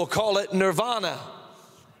Hinduism will call it nirvana,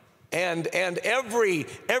 and every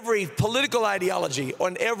political ideology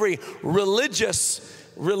and every religious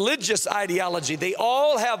ideology, they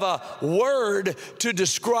all have a word to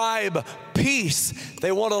describe peace.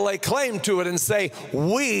 They want to lay claim to it and say,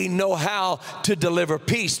 we know how to deliver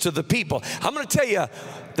peace to the people. I'm going to tell you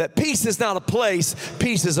that peace is not a place,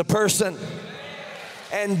 peace is a person.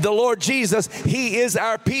 And the Lord Jesus, He is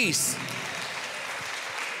our peace.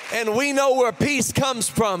 And we know where peace comes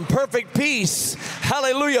from. Perfect peace.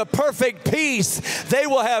 Hallelujah. Perfect peace. They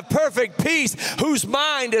will have perfect peace whose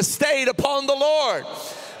mind is stayed upon the Lord.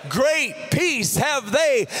 Great peace have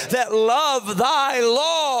they that love thy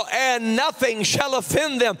law, and nothing shall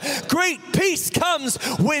offend them. Great peace comes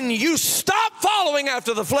when you stop following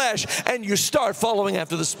after the flesh and you start following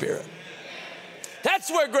after the Spirit.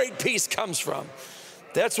 That's where great peace comes from.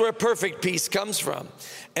 That's where perfect peace comes from.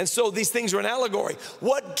 And so these things are an allegory.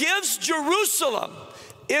 What gives Jerusalem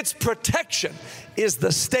its protection is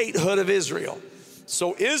the statehood of Israel.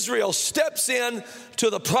 So Israel steps in to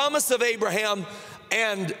the promise of Abraham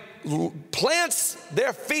and plants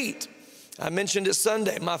their feet. I mentioned it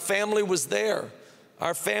Sunday. My family was there.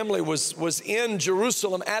 Our family was in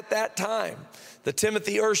Jerusalem at that time. The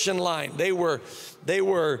Timothy Urshan line. They were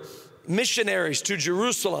missionaries to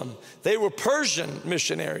Jerusalem. They were Persian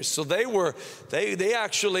missionaries, so they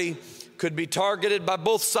actually could be targeted by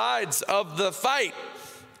both sides of the fight.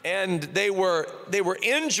 And they were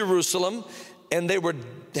in Jerusalem, and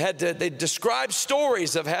they described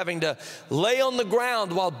stories of having to lay on the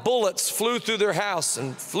ground while bullets flew through their house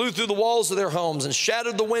and flew through the walls of their homes and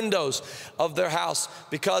shattered the windows of their house,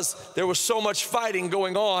 because there was so much fighting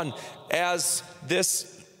going on as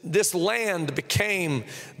this land became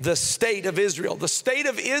the state of Israel. The state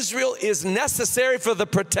of Israel is necessary for the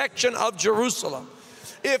protection of Jerusalem.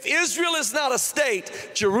 If Israel is not a state,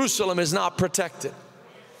 Jerusalem is not protected.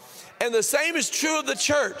 And the same is true of the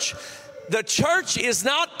church. The church is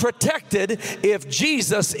not protected if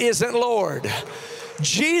Jesus isn't Lord.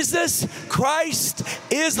 Jesus Christ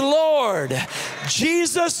is Lord.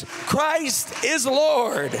 Jesus Christ is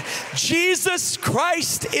Lord. Jesus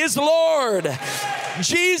Christ is Lord.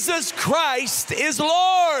 Jesus Christ is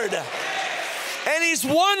Lord. And He's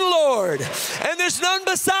one Lord, and there's none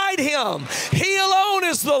beside Him. He alone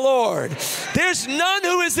is the Lord. There's none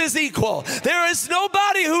who is His equal. There is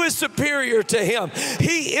nobody who is superior to Him.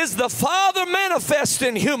 He is the Father manifest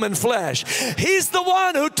in human flesh. He's the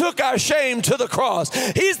one who took our shame to the cross.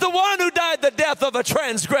 He's the one who died the death of a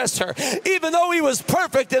transgressor, even though He was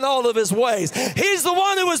perfect in all of His ways. He's the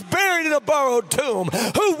one who was buried in a borrowed tomb,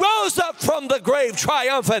 who rose up from the grave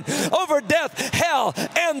triumphant over death, hell,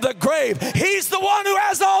 and the grave. He's the one who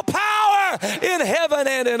has all power in heaven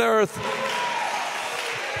and in earth.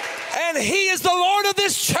 And He is the Lord of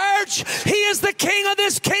this church. He is the King of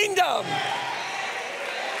this kingdom.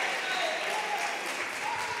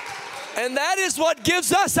 And that is what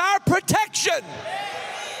gives us our protection.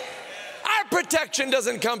 Our protection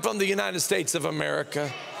doesn't come from the United States of America.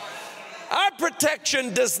 Our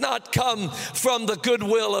protection does not come from the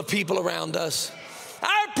goodwill of people around us.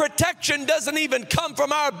 Our protection doesn't even come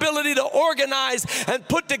from our ability to organize and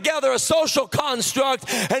put together a social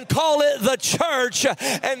construct and call it the church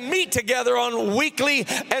and meet together on weekly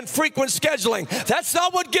and frequent scheduling. That's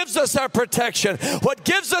not what gives us our protection. What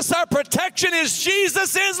gives us our protection is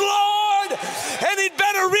Jesus is Lord, and He'd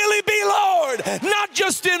better really be Lord, not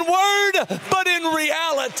just in word, but in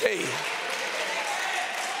reality.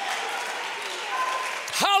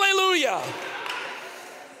 Hallelujah.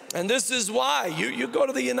 And this is why you go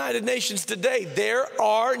to the United Nations today, there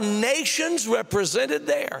are nations represented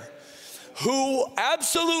there who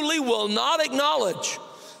absolutely will not acknowledge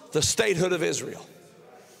the statehood of Israel.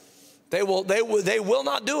 They will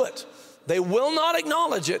not do it. They will not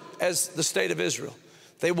acknowledge it as the state of Israel.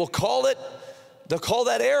 They'll call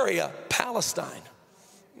that area Palestine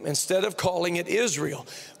instead of calling it Israel.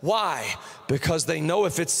 Why? Because they know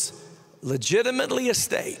if it's legitimately a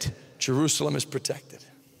state, Jerusalem is protected.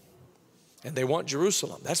 And they want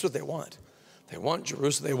Jerusalem. That's what they want. They want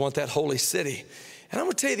Jerusalem. They want that holy city. And I'm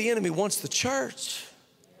going to tell you, the enemy wants the church.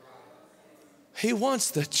 He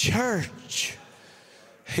wants the church.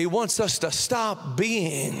 He wants us to stop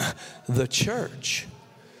being the church.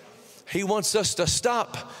 He wants us to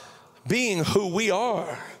stop being who we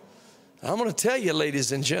are. I'm going to tell you,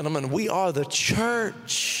 ladies and gentlemen, we are the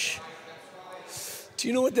church. Do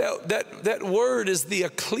you know what that word is? The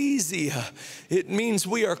ecclesia. It means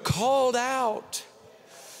we are called out.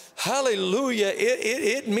 Hallelujah.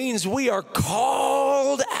 It means we are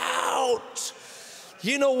called out.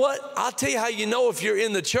 You know what? I'll tell you how you know if you're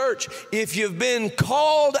in the church. If you've been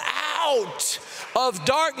called out of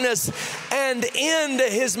darkness and into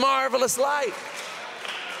his marvelous light.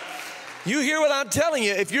 You hear what I'm telling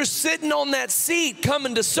you? If you're sitting on that seat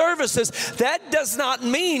coming to services, that does not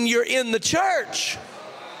mean you're in the church.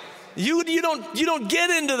 You don't get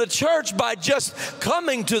into the church by just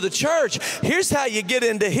coming to the church. Here's how you get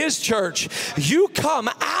into his church. You come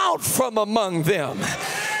out from among them.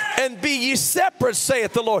 And be ye separate,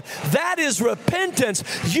 saith the Lord. That is repentance.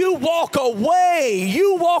 You walk away.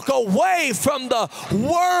 You walk away from the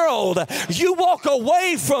world. You walk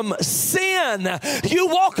away from sin. You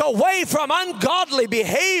walk away from ungodly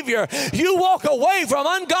behavior. You walk away from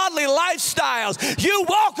ungodly lifestyles. You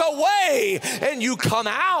walk away and you come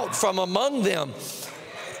out from among them.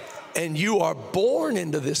 And you are born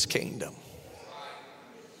into this kingdom.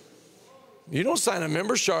 You don't sign a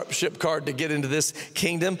membership card to get into this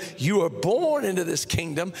kingdom. You are born into this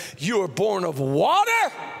kingdom. You are born of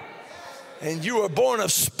water and you are born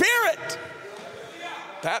of spirit.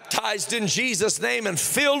 Baptized in Jesus' name and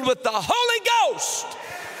filled with the Holy Ghost.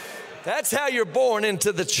 That's how you're born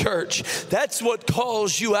into the church. That's what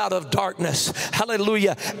calls you out of darkness.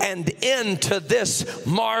 Hallelujah. And into this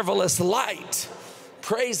marvelous light.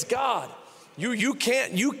 Praise God. You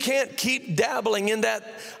can't keep dabbling in that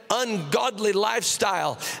ungodly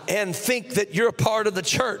lifestyle and think that you're a part of the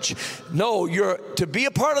church. No, to be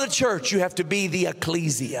a part of the church, you have to be the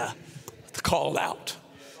ecclesia, the called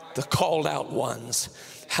out ones.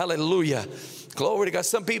 Hallelujah. Glory to God.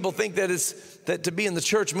 Some people think that to be in the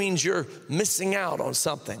church means you're missing out on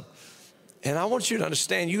something. And I want you to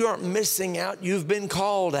understand, you aren't missing out. You've been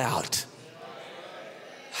called out.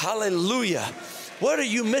 Hallelujah. What are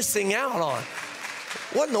you missing out on?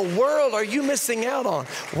 What in the world are you missing out on?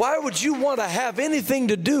 Why would you want to have anything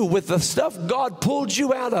to do with the stuff God pulled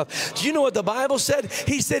you out of? Do you know what the Bible said?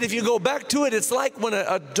 He said if you go back to it, it's like when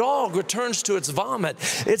a dog returns to its vomit.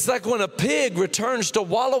 It's like when a pig returns to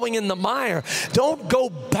wallowing in the mire. Don't go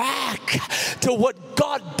back to what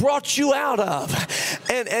God brought you out of.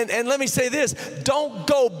 And let me say this, don't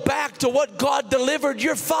go back to what God delivered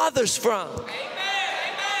your fathers from.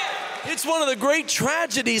 It's one of the great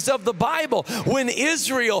tragedies of the Bible when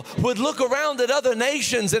Israel would look around at other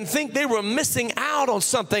nations and think they were missing out on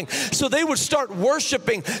something. So they would start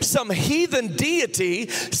worshiping some heathen deity,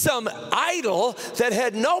 some idol that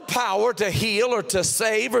had no power to heal or to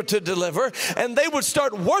save or to deliver. And they would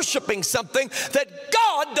start worshiping something that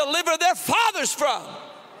God delivered their fathers from.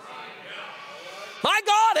 My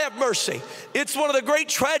God, have mercy. It's one of the great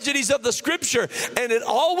tragedies of the scripture, and it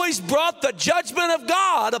always brought the judgment of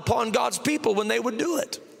God upon God's people when they would do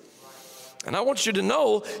it. And I want you to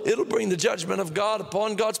know it'll bring the judgment of God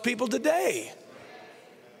upon God's people today.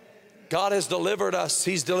 God has delivered us.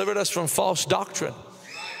 He's delivered us from false doctrine.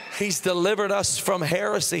 He's delivered us from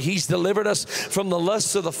heresy. He's delivered us from the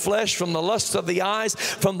lusts of the flesh, from the lusts of the eyes,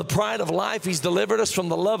 from the pride of life. He's delivered us from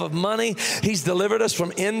the love of money. He's delivered us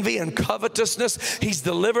from envy and covetousness. He's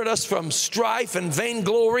delivered us from strife and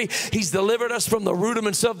vainglory. He's delivered us from the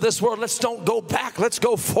rudiments of this world. Let's don't go back. Let's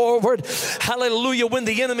go forward. Hallelujah. When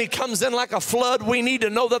the enemy comes in like a flood, we need to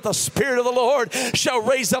know that the Spirit of the Lord shall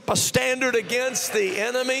raise up a standard against the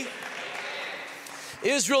enemy.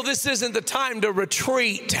 Israel, this isn't the time to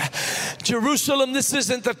retreat. Jerusalem, this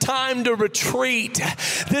isn't the time to retreat.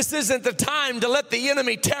 This isn't the time to let the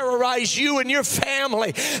enemy terrorize you and your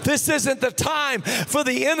family. This isn't the time for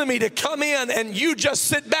the enemy to come in and you just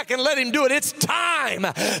sit back and let him do it. It's time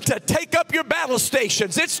to take up your battle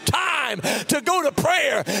stations. It's time to go to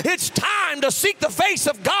prayer. It's time to seek the face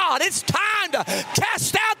of God. It's time to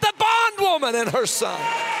cast out the bondwoman and her son.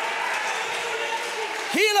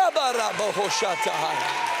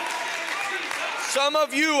 Some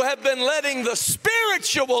of you have been letting the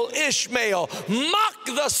spiritual Ishmael mock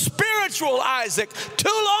the spiritual Isaac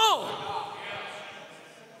too long.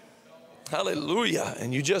 Hallelujah.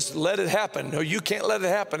 And you just let it happen. No, you can't let it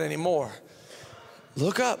happen anymore.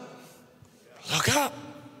 Look up. Look up.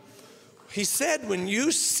 He said, when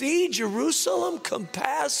you see Jerusalem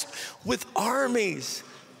compassed with armies,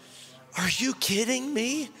 are you kidding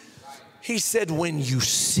me? He said, when you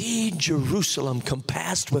see Jerusalem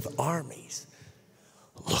compassed with armies,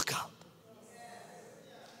 look up.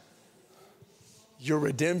 Your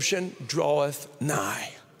redemption draweth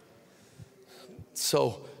nigh.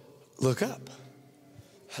 So look up.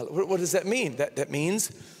 What does that mean? That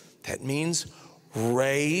means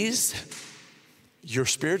raise your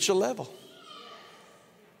spiritual level.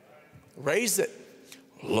 Raise it.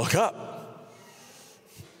 Look up.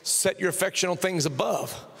 Set your affection on things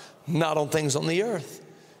above, not on things on the earth.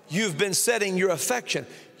 You've been setting your affection,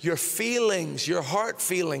 your feelings, your heart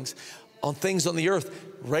feelings on things on the earth.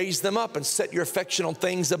 Raise them up and set your affection on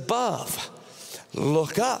things above.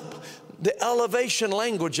 Look up. The elevation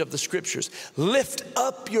language of the scriptures. Lift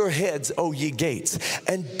up your heads, O ye gates,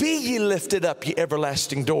 and be ye lifted up, ye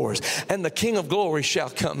everlasting doors, and the King of glory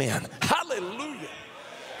shall come in. Hallelujah.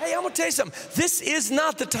 Hey, I'm going to tell you something. This is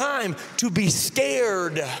not the time to be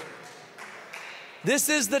scared. This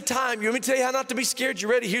is the time. You want me to tell you how not to be scared? You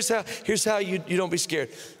ready? Here's how you don't be scared.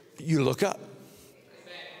 You look up.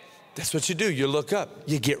 That's what you do. You look up.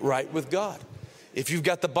 You get right with God. If you've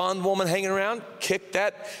got the bondwoman hanging around, kick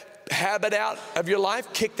that habit out of your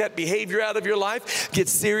life, kick that behavior out of your life, get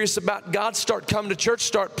serious about God, start coming to church,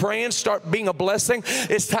 start praying, start being a blessing.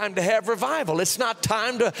 It's time to have revival. It's not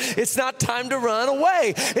time to run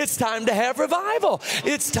away. It's time to have revival.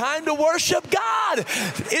 It's time to worship God.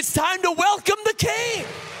 It's time to welcome the King.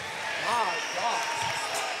 My God.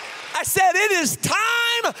 I said it is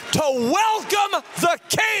time to welcome the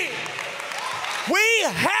King. We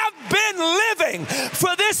have been living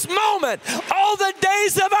for this moment all the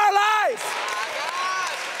days of our life.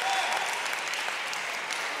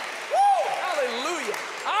 Woo, hallelujah.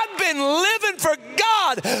 I've been living for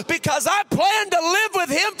God because I plan to live with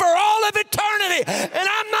Him for all of eternity, and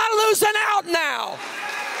I'm not losing out now.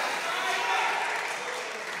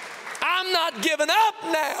 I'm not giving up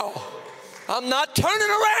now. I'm not turning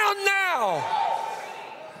around now.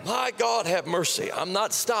 My God, have mercy. I'm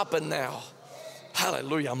not stopping now.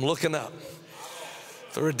 Hallelujah, I'm looking up.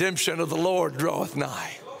 The redemption of the Lord draweth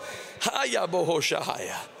nigh.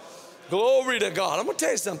 Glory to God. I'm going to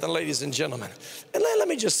tell you something, ladies and gentlemen. And let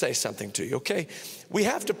me just say something to you, okay? We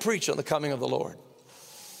have to preach on the coming of the Lord.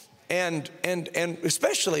 And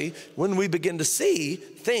especially when we begin to see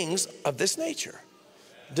things of this nature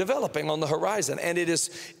developing on the horizon. And it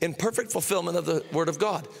is in perfect fulfillment of the Word of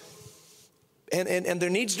God. And there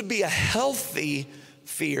needs to be a healthy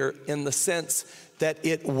fear in the sense that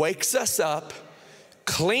it wakes us up,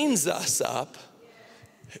 cleans us up,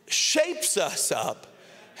 shapes us up,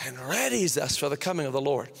 and readies us for the coming of the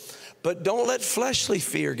Lord. But don't let fleshly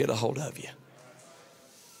fear get a hold of you.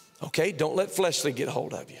 Okay? Don't let fleshly get a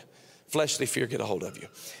hold of you. Fleshly fear get a hold of you.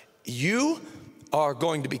 You are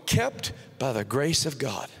going to be kept by the grace of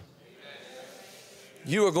God.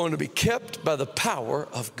 You are going to be kept by the power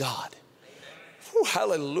of God. Whew,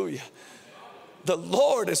 hallelujah. The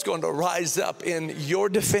Lord is going to rise up in your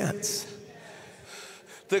defense.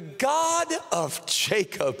 The God of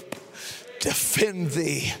Jacob defend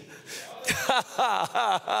thee.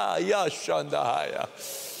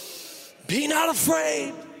 Be not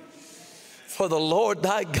afraid, for the Lord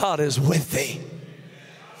thy God is with thee.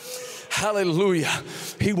 Hallelujah.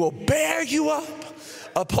 He will bear you up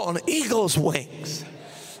upon eagle's wings.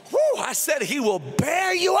 Woo, I said He will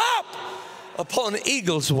bear you up upon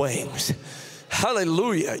eagle's wings.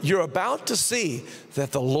 Hallelujah. You're about to see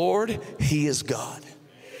that the Lord, He is God.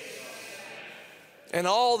 And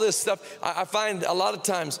all this stuff, I find that a lot of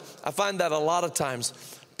times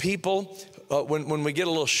people, when we get a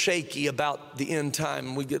little shaky about the end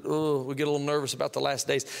time, we get a little nervous about the last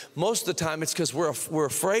days. Most of the time it's because we're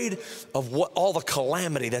afraid of all the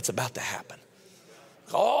calamity that's about to happen.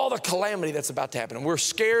 All the calamity that's about to happen. And we're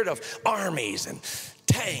scared of armies and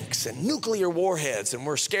tanks and nuclear warheads, and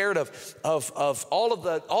we're scared of all of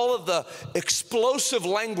the explosive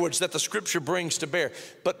language that the Scripture brings to bear.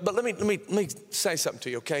 But let me say something to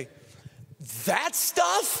you, okay? That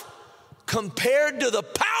stuff compared to the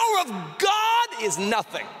power of God is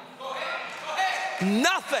nothing.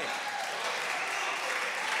 Nothing.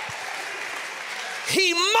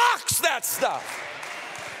 He mocks that stuff.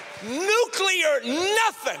 Nuclear,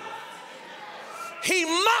 nothing. He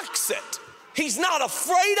mocks it. He's not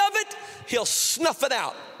afraid of it. He'll snuff it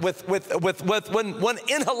out with one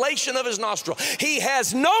inhalation of his nostril. He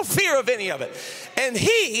has no fear of any of it. And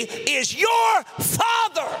He is your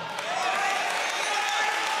Father.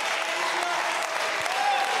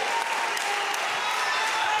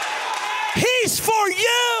 He's for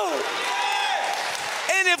you.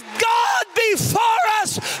 And if God be for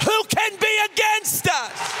us, who can be against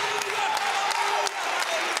us?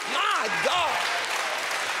 My God.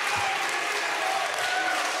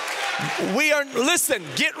 Listen,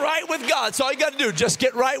 get right with God. That's all you got to do. Just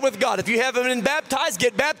get right with God. If you haven't been baptized,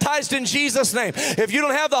 get baptized in Jesus' name. If you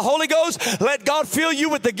don't have the Holy Ghost, let God fill you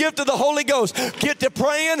with the gift of the Holy Ghost. Get to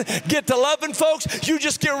praying, get to loving folks. You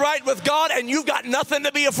just get right with God and you've got nothing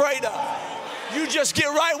to be afraid of. You just get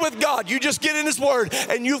right with God. You just get in His Word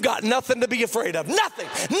and you've got nothing to be afraid of.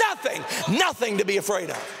 Nothing to be afraid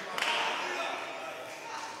of.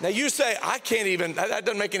 Now you say, I can't even, that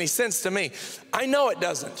doesn't make any sense to me. I know it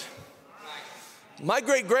doesn't. My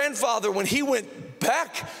great-grandfather, when he went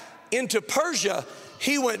back into Persia,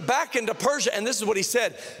 and this is what he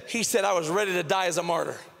said. He said, I was ready to die as a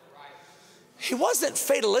martyr. He wasn't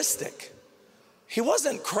fatalistic. He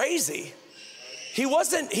wasn't crazy. He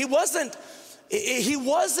wasn't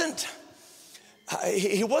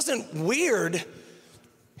weird.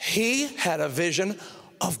 He had a vision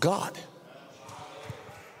of God.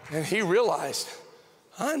 And he realized,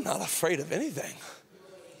 I'm not afraid of anything.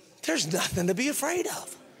 There's nothing to be afraid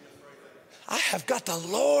of. I have got the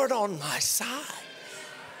Lord on my side.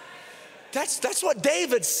 That's what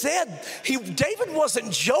David said. David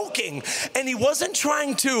wasn't joking, and he wasn't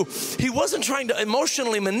trying to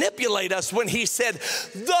emotionally manipulate us when he said,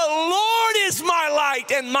 the Lord is my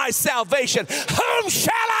light and my salvation. Whom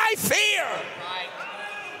shall I fear?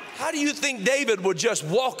 How do you think David would just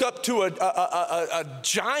walk up to a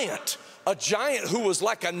giant who was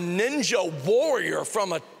like a ninja warrior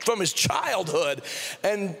from his childhood?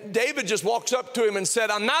 And David just walks up to him and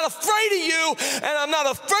said, I'm not afraid of you, and I'm not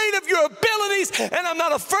afraid of your abilities, and I'm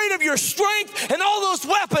not afraid of your strength and all those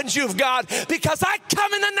weapons you've got, because I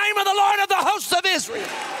come in the name of the Lord of the hosts of Israel.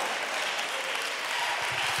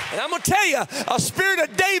 And I'm going to tell you, a spirit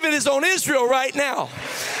of David is on Israel right now.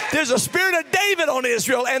 There's a spirit of David on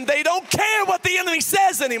Israel, and they don't care what the enemy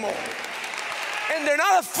says anymore. And they're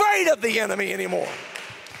not afraid of the enemy anymore.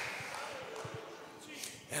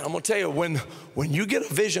 And I'm going to tell you, when you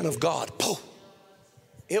get a vision of God,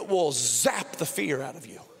 it will zap the fear out of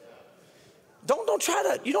you.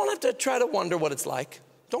 You don't have to try to wonder what it's like.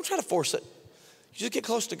 Don't try to force it. You just get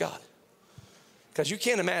close to God. Because you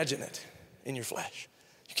can't imagine it in your flesh.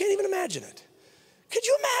 You can't even imagine it. Could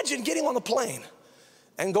you imagine getting on a plane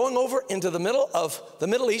and going over into the middle of the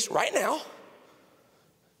Middle East right now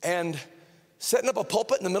and setting up a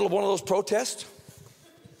pulpit in the middle of one of those protests,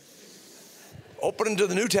 opening to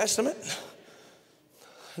the New Testament?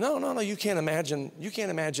 No, you can't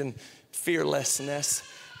imagine fearlessness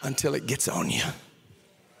until it gets on you.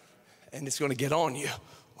 And it's going to get on you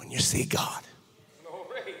when you see God.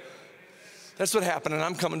 That's what happened, and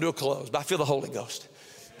I'm coming to a close, but I feel the Holy Ghost.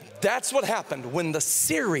 That's what happened when the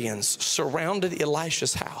Syrians surrounded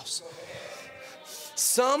Elisha's house.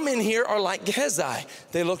 Some in here are like Gehazi.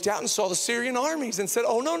 They looked out and saw the Syrian armies and said,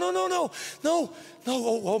 oh, no,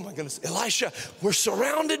 oh my goodness, Elisha, we're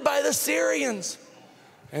surrounded by the Syrians.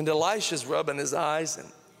 And Elisha's rubbing his eyes and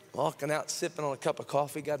walking out, sipping on a cup of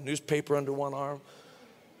coffee, got a newspaper under one arm,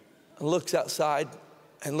 and looks outside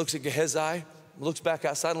and looks at Gehazi, looks back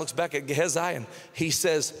outside and looks back at Gehazi, and he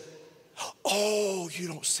says, oh, you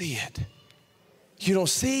don't see it. You don't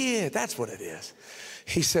see it. That's what it is.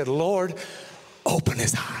 He said, Lord, open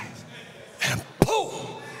his eyes. And boom,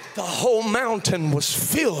 the whole mountain was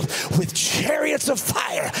filled with chariots of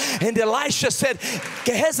fire. And Elisha said,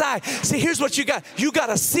 Gehazi, see, here's what you got. You got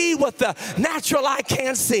to see what the natural eye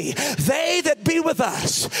can't see. They that be with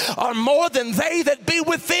us are more than they that be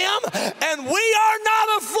with them. And we are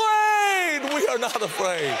not afraid. We are not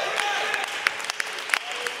afraid.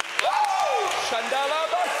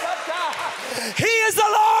 He is the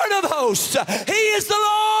Lord of hosts. He is the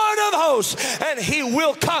Lord of hosts. And he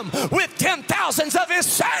will come with 10,000s of his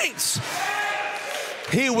saints.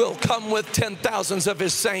 He will come with 10,000s of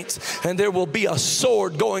his saints. And there will be a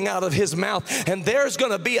sword going out of his mouth. And there's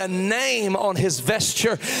going to be a name on his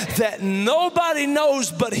vesture that nobody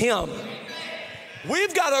knows but him.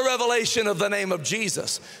 We've got a revelation of the name of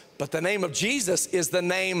Jesus. But the name of Jesus is the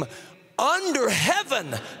name under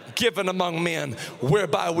heaven given among men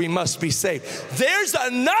whereby we must be saved. There's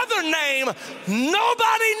another name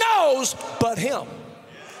nobody knows but him.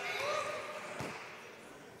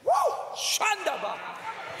 Woo! Shandaba.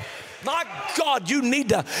 My God, you need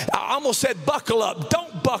to, I almost said buckle up.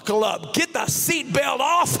 Don't buckle up. Get the seatbelt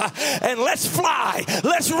off and let's fly.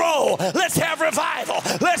 Let's roll. Let's have revival.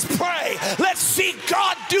 Let's pray. Let's see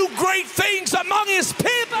God do great things among his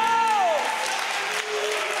people.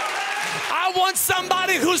 I want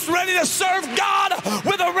somebody who's ready to serve God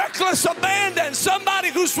with a reckless abandon. Somebody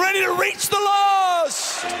who's ready to reach the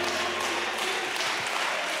lost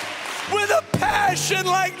with a passion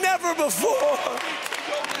like never before.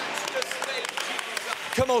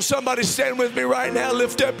 Come on, somebody stand with me right now.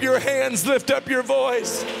 Lift up your hands, lift up your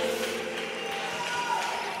voice.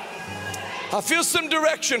 I feel some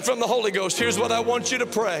direction from the Holy Ghost. Here's what I want you to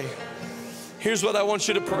pray. Here's what I want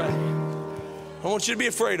you to pray. I want you to be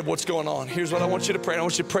afraid of what's going on. Here's what I want you to pray. I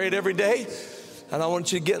want you to pray it every day, and I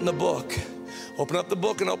want you to get in the book. Open up the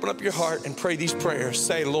book and open up your heart and pray these prayers.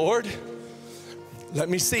 Say, Lord, let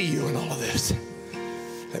me see you in all of this.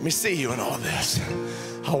 Let me see you in all of this.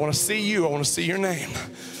 I want to see you. I want to see your name.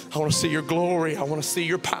 I want to see your glory. I want to see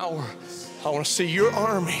your power. I want to see your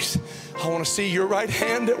armies. I want to see your right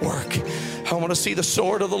hand at work. I want to see the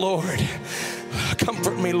sword of the Lord.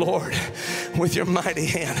 Comfort me, Lord, with your mighty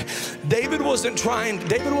hand. David wasn't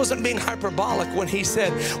being hyperbolic when he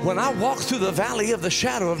said, when I walk through the valley of the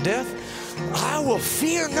shadow of death, I will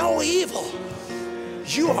fear no evil.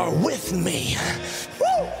 You are with me.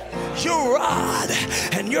 Woo! Your rod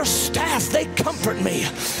and your staff, they comfort me.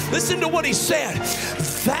 Listen to what he said.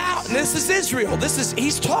 And this is Israel.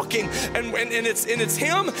 He's talking, and it's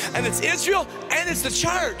him, and it's Israel, and it's the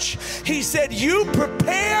church. He said, you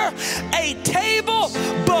prepare a table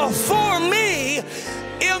before me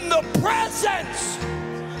in the presence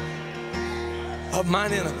of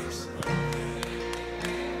mine enemies.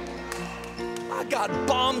 I got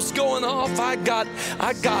bombs going off. I got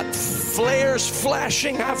flares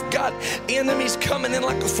flashing. I've got enemies coming in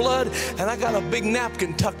like a flood. And I got a big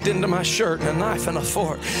napkin tucked into my shirt and a knife and a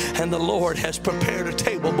fork. And the Lord has prepared a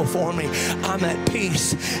table before me. I'm at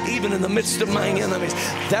peace, even in the midst of my enemies.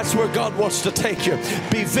 That's where God wants to take you.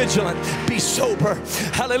 Be vigilant. Be sober.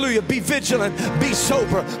 Hallelujah. Be vigilant. Be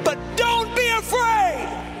sober. But don't be afraid.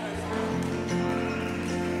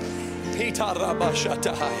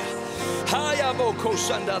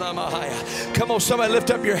 Come on, somebody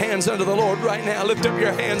lift up your hands unto the Lord right now. Lift up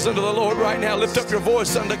your hands unto the Lord right now. Lift up your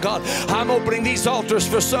voice unto God. I'm opening these altars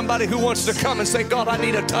for somebody who wants to come and say, God, I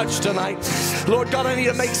need a touch tonight. Lord God, I need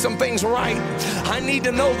to make some things right. I need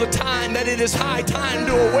to know the time, that it is high time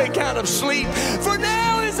to awake out of sleep. For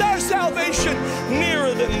now is our salvation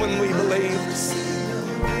nearer than when we believed.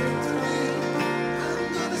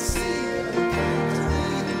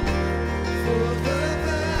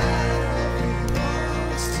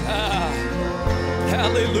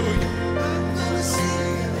 Hallelujah.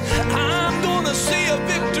 I'm going to see a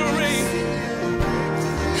victory.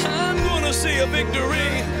 I'm going to see a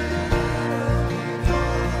victory.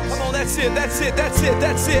 Come on, that's it, that's it, that's it,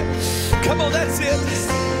 that's it. Come on, that's it.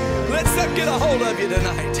 Let something get a hold of you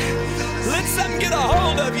tonight. Let something get a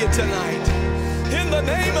hold of you tonight. In the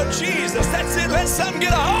name of Jesus, that's it. Let something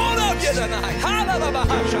get a hold of you tonight.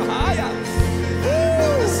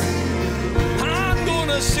 I'm going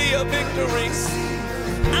to see a victory.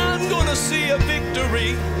 I'm going to see a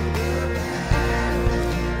victory.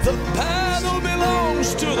 The battle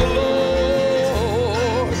belongs to the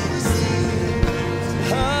Lord.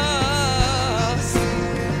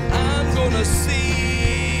 I'm going to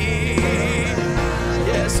see.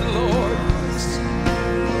 Yes, Lord.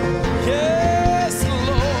 Yes,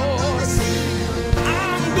 Lord.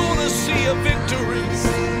 I'm going to see a victory.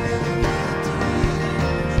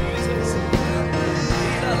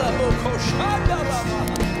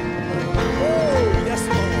 Yes,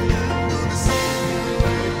 Lord.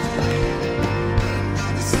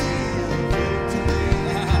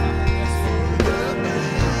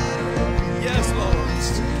 Yes, Lord.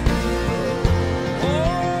 Oh,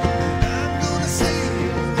 I'm gonna see.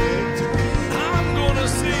 I'm gonna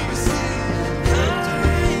see.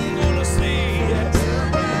 I'm gonna see. Yes.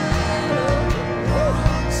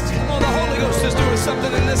 Come on, the Holy Ghost is doing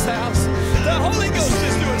something in this house. The Holy Ghost